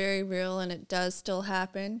trafficking is very real, and it does still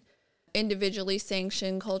happen. Individually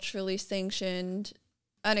sanctioned, culturally sanctioned,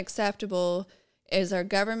 unacceptable. Is our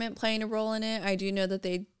government playing a role in it? I do know that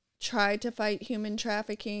they try to fight human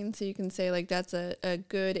trafficking, so you can say like that's a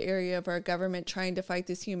good area of our government trying to fight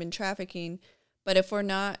this human trafficking. But if we're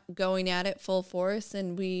not going at it full force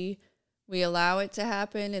and we allow it to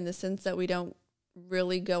happen in the sense that we don't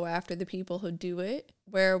really go after the people who do it,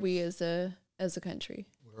 where are we as a country?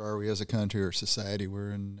 Where are we as a country or society? We're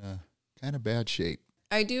in kind of bad shape.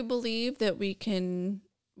 I do believe that we can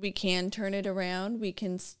turn it around. We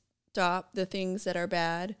can stop the things that are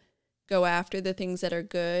bad, go after the things that are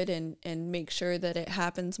good, and make sure that it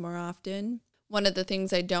happens more often. One of the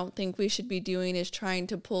things I don't think we should be doing is trying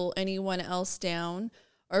to pull anyone else down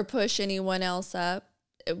or push anyone else up.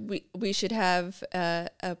 We should have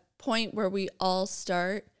a point where we all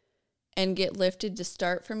start and get lifted to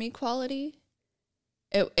start from equality.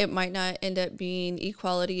 It might not end up being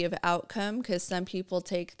equality of outcome because some people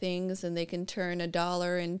take things and they can turn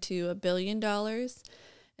 $1 into $1 billion.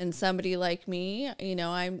 And somebody like me,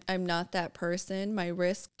 I'm not that person. My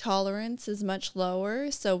risk tolerance is much lower.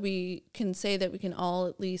 So we can say that we can all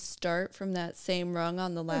at least start from that same rung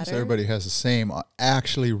on the ladder. So everybody has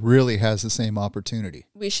really has the same opportunity.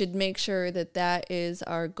 We should make sure that is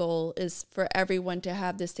our goal, is for everyone to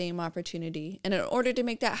have the same opportunity. And in order to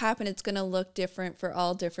make that happen, it's going to look different for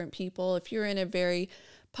all different people. If you're in a very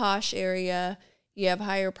posh area, you have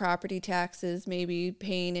higher property taxes, maybe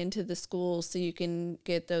paying into the schools so you can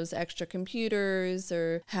get those extra computers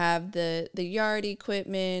or have the yard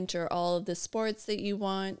equipment or all of the sports that you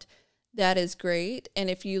want. That is great. And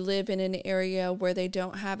if you live in an area where they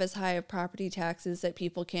don't have as high of property taxes that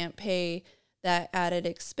people can't pay that added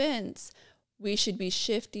expense, we should be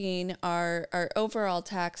shifting our overall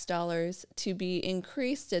tax dollars to be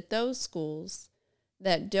increased at those schools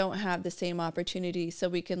that don't have the same opportunity so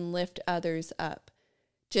we can lift others up.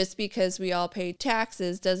 Just because we all pay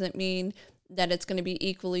taxes doesn't mean that it's going to be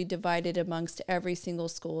equally divided amongst every single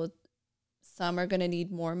school. Some are going to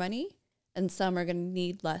need more money and some are going to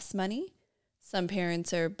need less money. Some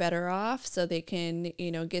parents are better off so they can,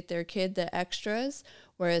 get their kid the extras,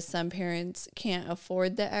 whereas some parents can't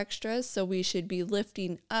afford the extras. So we should be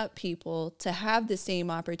lifting up people to have the same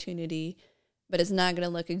opportunity, but it's not going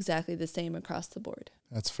to look exactly the same across the board.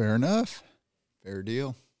 That's fair enough. Fair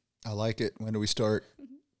deal. I like it. When do we start?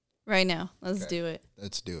 Right now. Let's do it.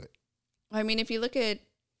 Let's do it. I mean, if you look at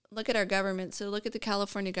our government, so look at the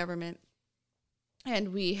California government,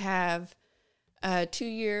 and we have a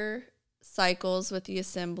 2-year cycles with the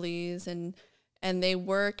assemblies, and they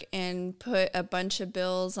work and put a bunch of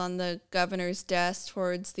bills on the governor's desk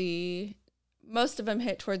most of them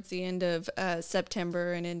hit towards the end of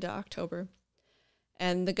September and into October.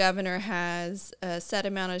 And the governor has a set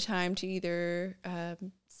amount of time to either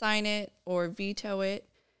sign it or veto it.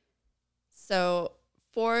 So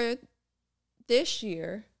for this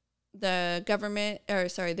year, the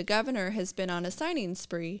governor has been on a signing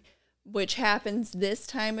spree, which happens this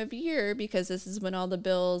time of year because this is when all the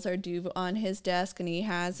bills are due on his desk, and he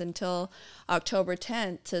has until October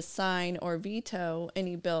 10th to sign or veto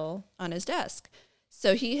any bill on his desk.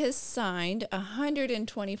 So he has signed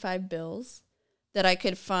 125 bills that I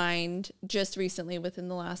could find just recently within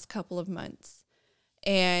the last couple of months.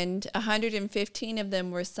 And 115 of them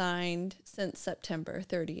were signed since September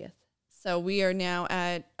 30th. So we are now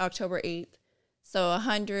at October 8th. So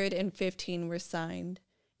 115 were signed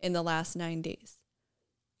in the last 9 days.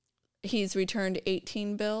 He's returned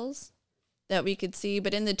 18 bills that we could see.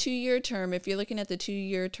 But in the 2-year term, if you're looking at the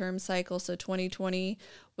 2-year term cycle, so 2020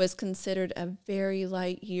 was considered a very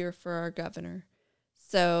light year for our governor.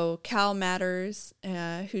 So Cal Matters,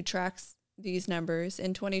 who tracks these numbers,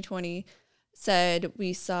 in 2020 said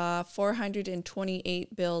we saw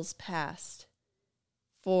 428 bills passed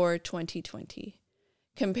for 2020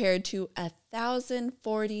 compared to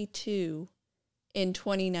 1,042 in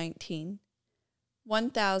 2019,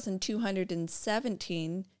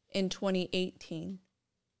 1,217 in 2018.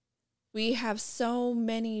 We have so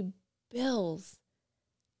many bills,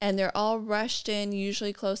 and they're all rushed in,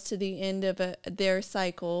 usually close to the end of their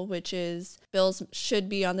cycle, which is bills should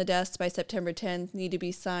be on the desk by September 10th, need to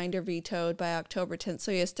be signed or vetoed by October 10th.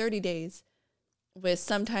 So he has 30 days with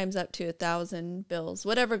sometimes up to 1,000 bills.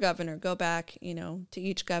 Whatever governor, go back, to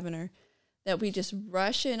each governor, that we just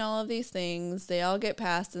rush in all of these things. They all get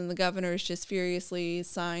passed, and the governors just furiously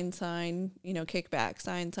sign, kickback,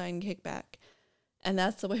 sign, kickback. And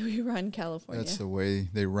that's the way we run California. That's the way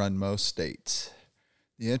they run most states.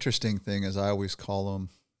 The interesting thing is I always call them,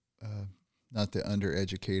 not the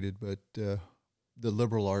undereducated, but the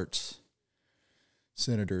liberal arts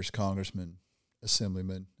senators, congressmen,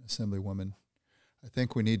 assemblymen, assemblywomen. I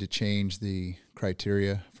think we need to change the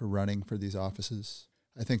criteria for running for these offices.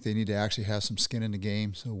 I think they need to actually have some skin in the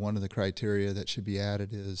game. So one of the criteria that should be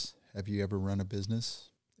added is, have you ever run a business?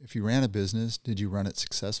 If you ran a business, did you run it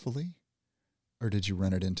successfully, or did you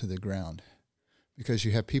run it into the ground? Because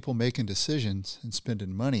you have people making decisions and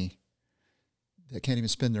spending money that can't even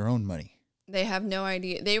spend their own money. They have no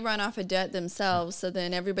idea. They run off of debt themselves, so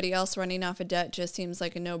then everybody else running off of debt just seems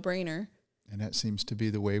like a no-brainer. And that seems to be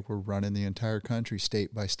the way we're running the entire country,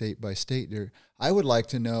 state by state by state. I would like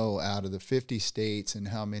to know, out of the 50 states and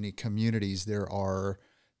how many communities there are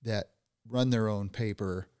that run their own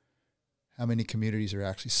paper, how many communities are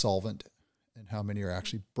actually solvent and how many are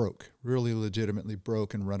actually broke, really legitimately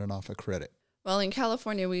broke and running off of credit. Well, in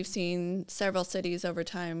California, we've seen several cities over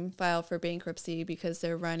time file for bankruptcy because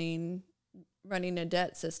they're running a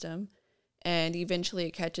debt system, and eventually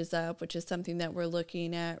it catches up, which is something that we're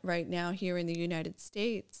looking at right now here in the United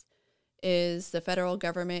States. Is the federal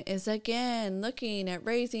government is again looking at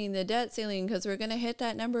raising the debt ceiling because we're going to hit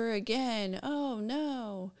that number again. Oh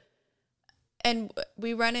no. And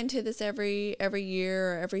we run into this every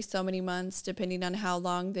year or every so many months, depending on how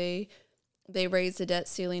long they raised the debt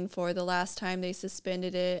ceiling for. The last time they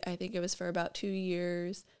suspended it, I think it was for about 2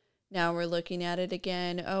 years. Now we're looking at it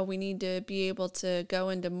again. Oh, we need to be able to go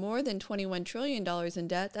into more than $21 trillion in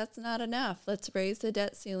debt. That's not enough. Let's raise the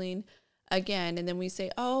debt ceiling again. And then we say,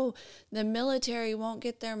 oh, the military won't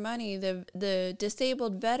get their money. The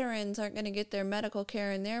disabled veterans aren't going to get their medical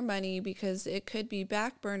care and their money because it could be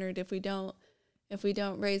backburnered if we don't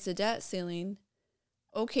raise the debt ceiling.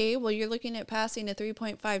 Okay, well, you're looking at passing a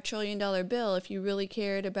 $3.5 trillion bill. If you really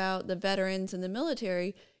cared about the veterans and the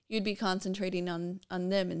military, you'd be concentrating on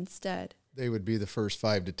them instead. They would be the first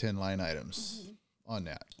 5 to 10 line items on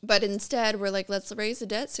that. But instead, we're like, let's raise the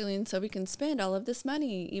debt ceiling so we can spend all of this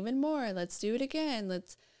money even more. Let's do it again.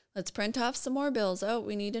 Let's print off some more bills. Oh,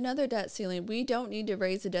 we need another debt ceiling. We don't need to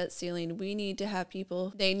raise the debt ceiling. We need to have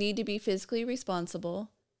people, they need to be fiscally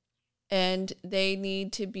responsible. And they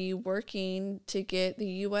need to be working to get the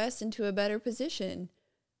U.S. into a better position.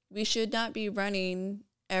 We should not be running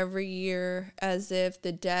every year as if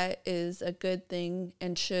the debt is a good thing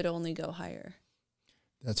and should only go higher.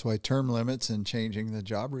 That's why term limits and changing the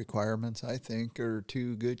job requirements, I think, are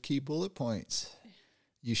 2 good key bullet points.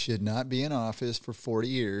 You should not be in office for 40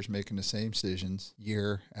 years making the same decisions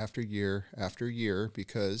year after year after year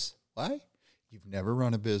because, why? You've never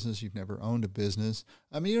run a business. You've never owned a business.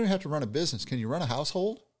 I mean, you don't have to run a business. Can you run a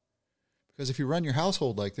household? Because if you run your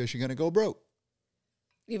household like this, you're going to go broke.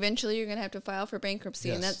 Eventually, you're going to have to file for bankruptcy.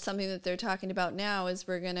 Yes. And that's something that they're talking about now is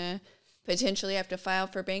we're going to potentially have to file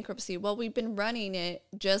for bankruptcy. Well, we've been running it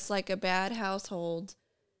just like a bad household,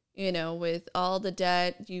 you know, with all the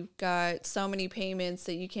debt. You've got so many payments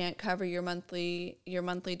that you can't cover your monthly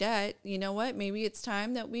debt. You know what? Maybe it's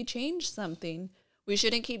time that we change something. We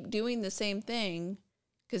shouldn't keep doing the same thing,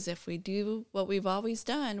 because if we do what we've always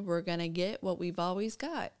done, we're going to get what we've always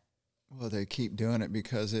got. Well, they keep doing it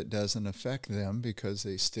because it doesn't affect them, because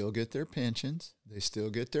they still get their pensions, they still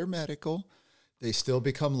get their medical, they still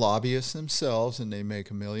become lobbyists themselves, and they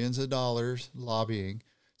make millions of dollars lobbying.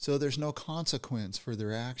 So there's no consequence for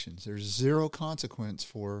their actions. There's zero consequence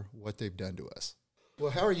for what they've done to us.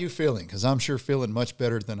 Well, how are you feeling? Because I'm sure feeling much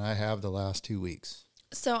better than I have the last 2 weeks.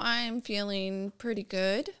 So I'm feeling pretty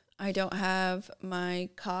good. I don't have my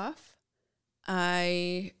cough.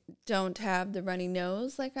 I don't have the runny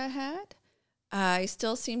nose like I had. I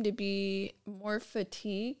still seem to be more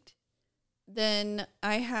fatigued than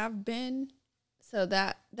I have been. So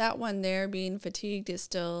that one there, being fatigued, is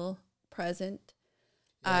still present.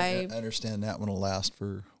 Yeah, I understand that one will last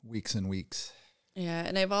for weeks and weeks. Yeah,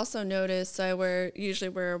 and I've also noticed I usually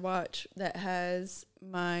wear a watch that has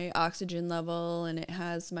my oxygen level and it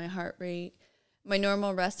has my heart rate. My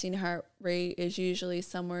normal resting heart rate is usually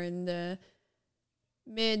somewhere in the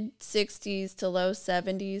mid 60s to low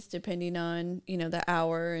 70s, depending on, you know, the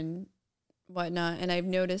hour and whatnot. And I've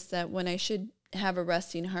noticed that when I should have a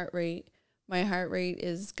resting heart rate, my heart rate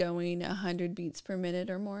is going 100 beats per minute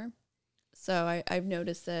or more. So I've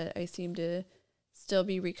noticed that I seem to still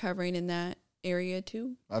be recovering in that area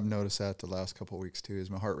too. I've noticed that the last couple of weeks too, is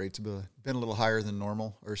my heart rate's been a little higher than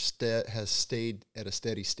normal, or has stayed at a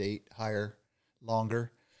steady state higher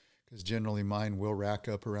longer, because generally mine will rack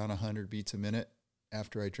up around 100 beats a minute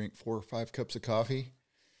after I drink 4 or 5 cups of coffee,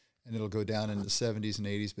 and it'll go down into the 70s and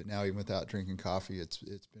 80s. But now, even without drinking coffee, it's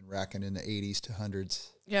been racking in the 80s to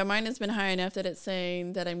 100s. Yeah, mine has been high enough that it's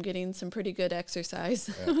saying that I'm getting some pretty good exercise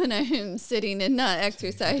when I'm sitting and not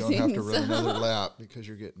exercising. You don't have to run another lap because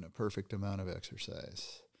you're getting a perfect amount of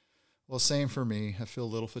exercise. Well, same for me. I feel a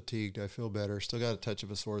little fatigued. I feel better. Still got a touch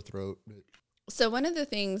of a sore throat. So one of the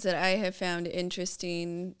things that I have found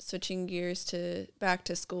interesting, switching gears to back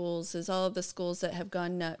to schools, is all of the schools that have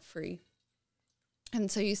gone nut-free. And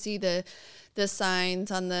so you see the signs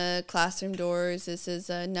on the classroom doors. This is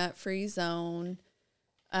a nut-free zone.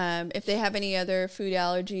 If they have any other food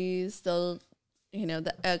allergies, they'll, you know,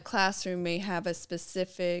 a classroom may have a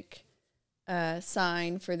specific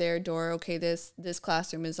sign for their door. Okay, this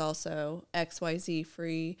classroom is also XYZ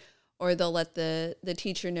free. Or they'll let the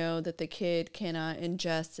teacher know that the kid cannot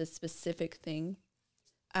ingest a specific thing.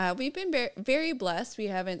 We've been very blessed. We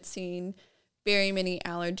haven't seen very many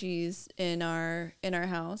allergies in our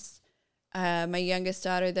house. My youngest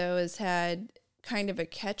daughter, though, has had kind of a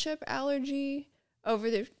ketchup allergy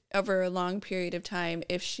over a long period of time.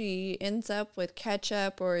 If she ends up with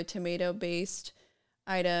ketchup or a tomato-based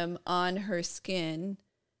item on her skin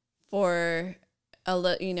for a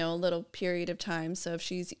little period of time. So if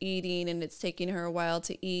she's eating and it's taking her a while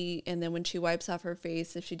to eat, and then when she wipes off her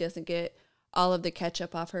face, if she doesn't get all of the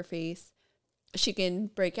ketchup off her face, she can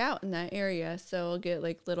break out in that area. So it'll get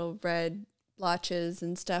like little red blotches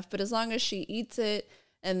and stuff. But as long as she eats it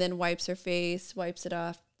and then wipes her face, wipes it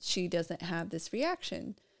off, she doesn't have this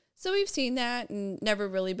reaction. So we've seen that and never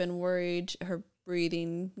really been worried. Her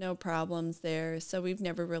breathing, no problems there. So we've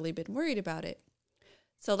never really been worried about it.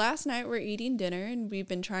 So last night we're eating dinner and we've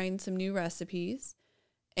been trying some new recipes.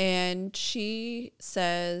 And she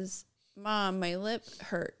says, "Mom, my lip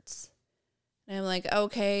hurts." And I'm like,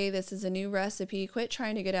 "Okay, this is a new recipe. Quit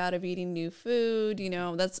trying to get out of eating new food." You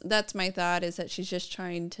know, that's my thought, is that she's just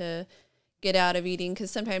trying to get out of eating.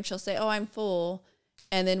 Because sometimes she'll say, "Oh, I'm full."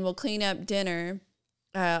 And then we'll clean up dinner,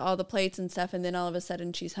 all the plates and stuff. And then all of a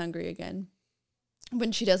sudden she's hungry again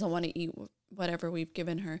when she doesn't want to eat whatever we've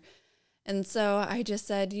given her. And so I just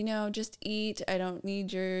said, just eat. I don't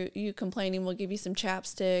need you complaining. We'll give you some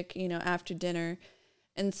chapstick, after dinner.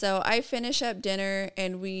 And so I finish up dinner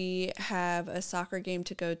and we have a soccer game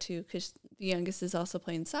to go to because the youngest is also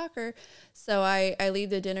playing soccer. So I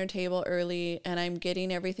leave the dinner table early and I'm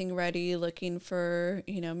getting everything ready, looking for,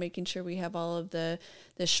 making sure we have all of the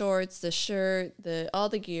shorts, the shirt, all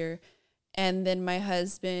the gear. And then my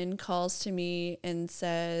husband calls to me and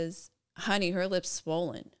says, "Honey, her lip's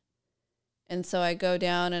swollen." And so I go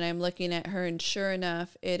down and I'm looking at her, and sure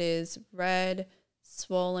enough, it is red,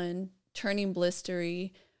 swollen, turning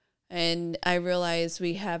blistery. And I realized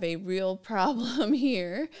we have a real problem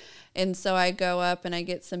here. And so I go up and I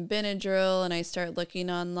get some Benadryl, and I start looking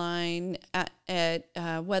online at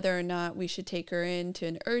whether or not we should take her into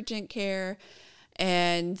an urgent care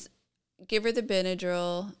and give her the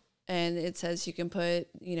Benadryl. And it says you can put,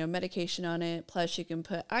 medication on it, plus you can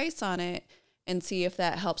put ice on it and see if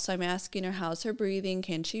that helps. So I'm asking her, how's her breathing?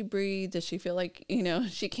 Can she breathe? Does she feel like,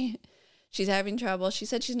 she can't? She's having trouble. She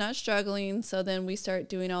said she's not struggling. So then we start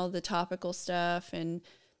doing all the topical stuff and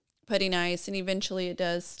putting ice, and eventually it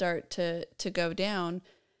does start to go down.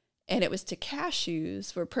 And it was to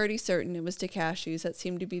cashews. We're pretty certain it was to cashews. That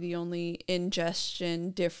seemed to be the only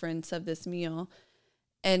ingestion difference of this meal.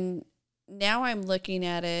 And now I'm looking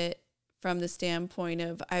at it from the standpoint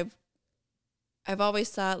of I've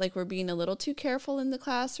always thought like we're being a little too careful in the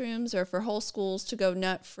classrooms, or for whole schools to go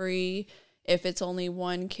nut-free if it's only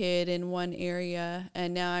one kid in one area.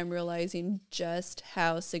 And now I'm realizing just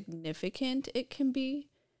how significant it can be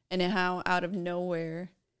and how out of nowhere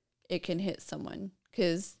it can hit someone.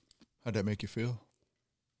 Because how'd that make you feel?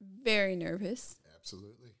 Very nervous.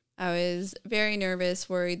 Absolutely. I was very nervous,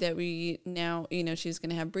 worried that we now, she's going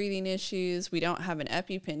to have breathing issues. We don't have an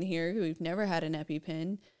EpiPen here. We've never had an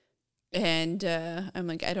EpiPen. And I'm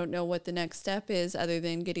like, I don't know what the next step is other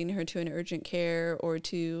than getting her to an urgent care or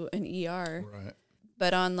to an ER. Right.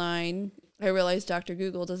 But online, I realized Dr.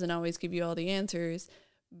 Google doesn't always give you all the answers,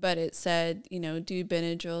 but it said, do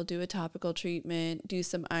Benadryl, do a topical treatment, do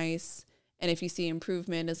some ice. And if you see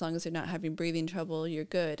improvement, as long as they're not having breathing trouble, you're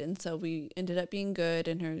good. And so we ended up being good,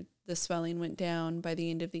 and the swelling went down by the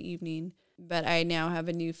end of the evening. But I now have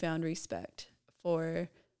a newfound respect for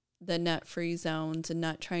the nut-free zones and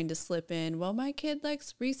not trying to slip in, well, my kid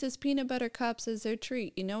likes Reese's peanut butter cups as their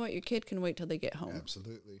treat. You know what? Your kid can wait till they get home.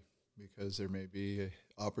 Absolutely. Because there may be an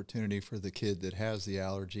opportunity for the kid that has the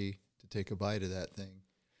allergy to take a bite of that thing,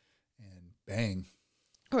 and bang.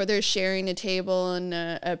 Or they're sharing a table and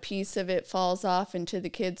a piece of it falls off into the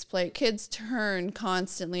kid's plate. Kids turn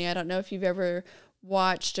constantly. I don't know if you've ever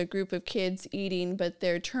watched a group of kids eating, but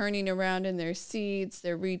they're turning around in their seats,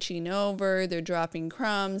 they're reaching over, they're dropping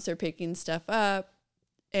crumbs, they're picking stuff up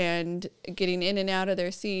and getting in and out of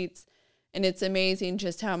their seats. And it's amazing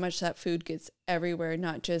just how much that food gets everywhere,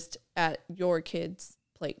 not just at your kid's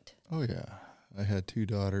plate. Oh, yeah. I had 2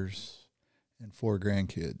 daughters and 4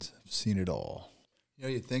 grandkids. I've seen it all.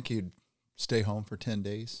 You'd think you'd stay home for 10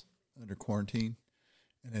 days under quarantine,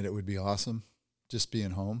 and that it would be awesome just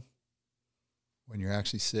being home. When you're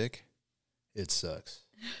actually sick, it sucks.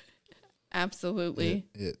 Absolutely.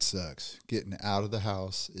 It sucks. Getting out of the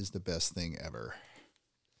house is the best thing ever.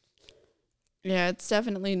 Yeah, it's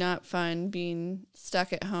definitely not fun being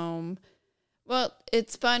stuck at home. Well,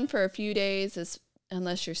 it's fun for a few days,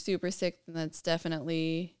 unless you're super sick, then that's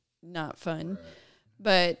definitely not fun. Right.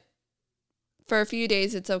 But for a few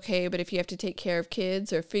days, it's okay. But if you have to take care of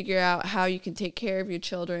kids or figure out how you can take care of your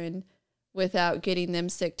children without getting them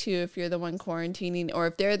sick too, if you're the one quarantining, or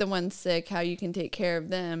if they're the ones sick, how you can take care of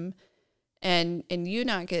them and you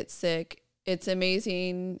not get sick. It's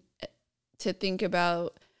amazing to think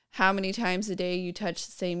about how many times a day you touch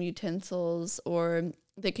the same utensils, or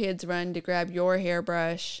the kids run to grab your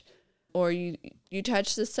hairbrush, or you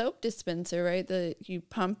touch the soap dispenser, right? You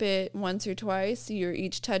pump it once or twice, you're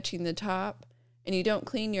each touching the top, and you don't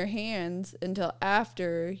clean your hands until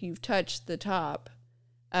after you've touched the top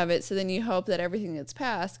of it. So then you hope that everything that's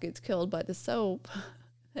passed gets killed by the soap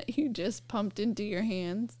that you just pumped into your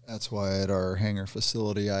hands. That's why at our hangar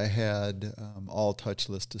facility I had all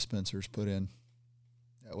touchless dispensers put in.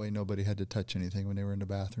 That way nobody had to touch anything when they were in the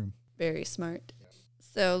bathroom. Very smart.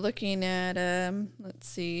 So looking at, let's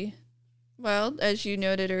see. Well, as you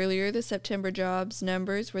noted earlier, the September jobs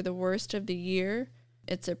numbers were the worst of the year.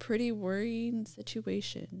 It's a pretty worrying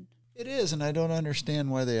situation. It is, and I don't understand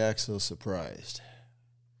why they act so surprised.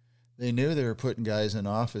 They knew they were putting guys in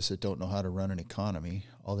office that don't know how to run an economy.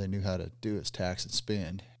 All they knew how to do is tax and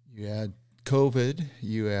spend. You add COVID,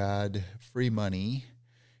 you add free money,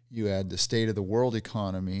 you add the state of the world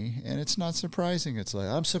economy, and it's not surprising. It's like,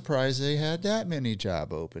 I'm surprised they had that many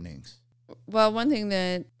job openings. Well, one thing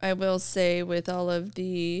that I will say with all of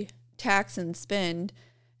the tax and spend,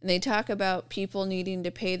 and they talk about people needing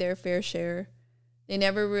to pay their fair share. They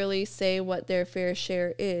never really say what their fair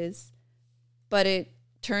share is, but it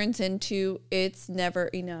turns into it's never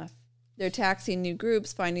enough. They're taxing new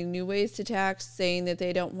groups, finding new ways to tax, saying that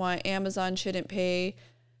they don't want Amazon shouldn't pay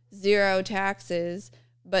 0 taxes,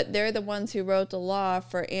 but they're the ones who wrote the law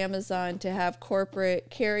for Amazon to have corporate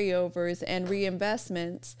carryovers and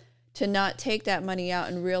reinvestments to not take that money out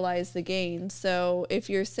and realize the gain. So if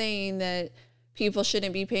you're saying that people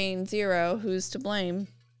shouldn't be paying 0, who's to blame?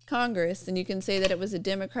 Congress, and you can say that it was a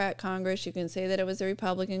Democrat Congress. You can say that it was a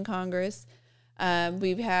Republican Congress.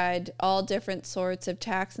 We've had all different sorts of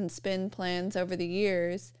tax and spend plans over the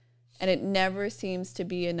years, and it never seems to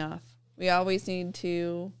be enough. We always need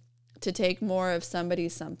to take more of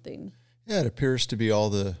somebody's something. Yeah, it appears to be all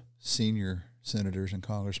the senior senators and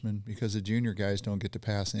congressmen, because the junior guys don't get to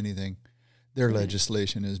pass anything. Their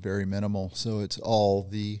legislation is very minimal, so it's all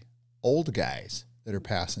the old guys that are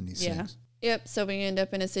passing these things. Yep, so we end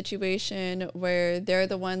up in a situation where they're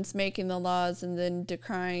the ones making the laws and then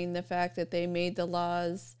decrying the fact that they made the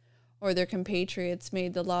laws, or their compatriots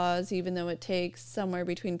made the laws, even though it takes somewhere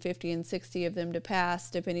between 50 and 60 of them to pass,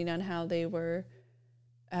 depending on how they were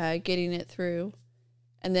getting it through.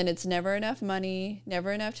 And then it's never enough money,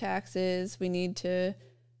 never enough taxes. We need to,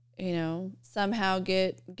 somehow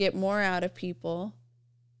get more out of people.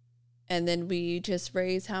 And then we just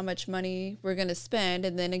raise how much money we're going to spend.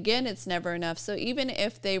 And then again, it's never enough. So even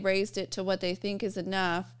if they raised it to what they think is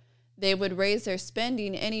enough, they would raise their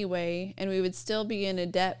spending anyway, and we would still be in a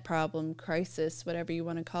debt problem, crisis, whatever you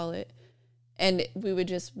want to call it. And we would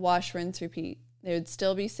just wash, rinse, repeat. They would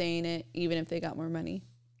still be saying it even if they got more money.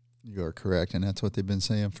 You are correct, and that's what they've been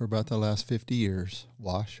saying for about the last 50 years.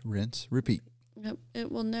 Wash, rinse, repeat. Yep,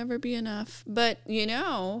 it will never be enough. But,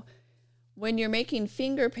 when you're making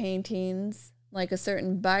finger paintings like a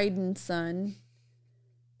certain Biden son,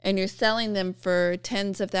 and you're selling them for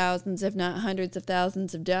tens of thousands, if not hundreds of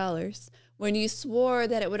thousands of dollars, when you swore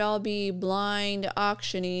that it would all be blind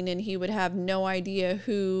auctioning and he would have no idea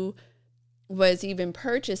who was even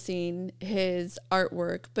purchasing his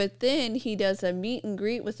artwork, but then he does a meet and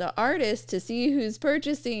greet with the artist to see who's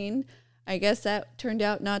purchasing. I guess that turned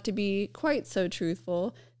out not to be quite so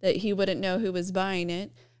truthful, that he wouldn't know who was buying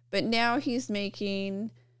it. But now he's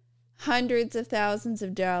making hundreds of thousands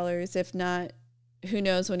of dollars, if not, who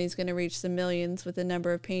knows when he's going to reach the millions with the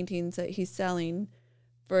number of paintings that he's selling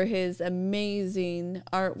for his amazing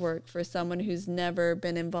artwork for someone who's never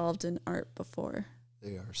been involved in art before.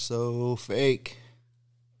 They are so fake.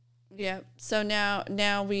 Yeah. So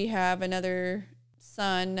now we have another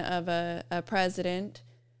son of a president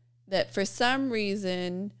that for some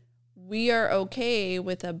reason we are okay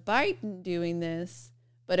with a Biden doing this.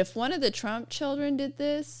 But if one of the Trump children did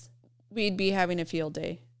this, we'd be having a field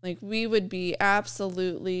day. Like, we would be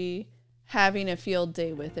absolutely having a field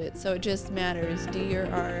day with it. So it just matters, D or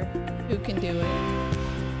R, who can do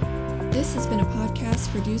it. This has been a podcast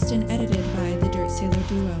produced and edited by the Dirt Sailor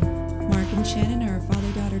Duo. Mark and Shannon are a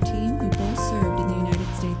father-daughter team who both served in the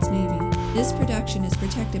United States Navy. This production is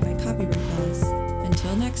protected by copyright laws.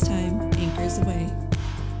 Until next time, anchors away.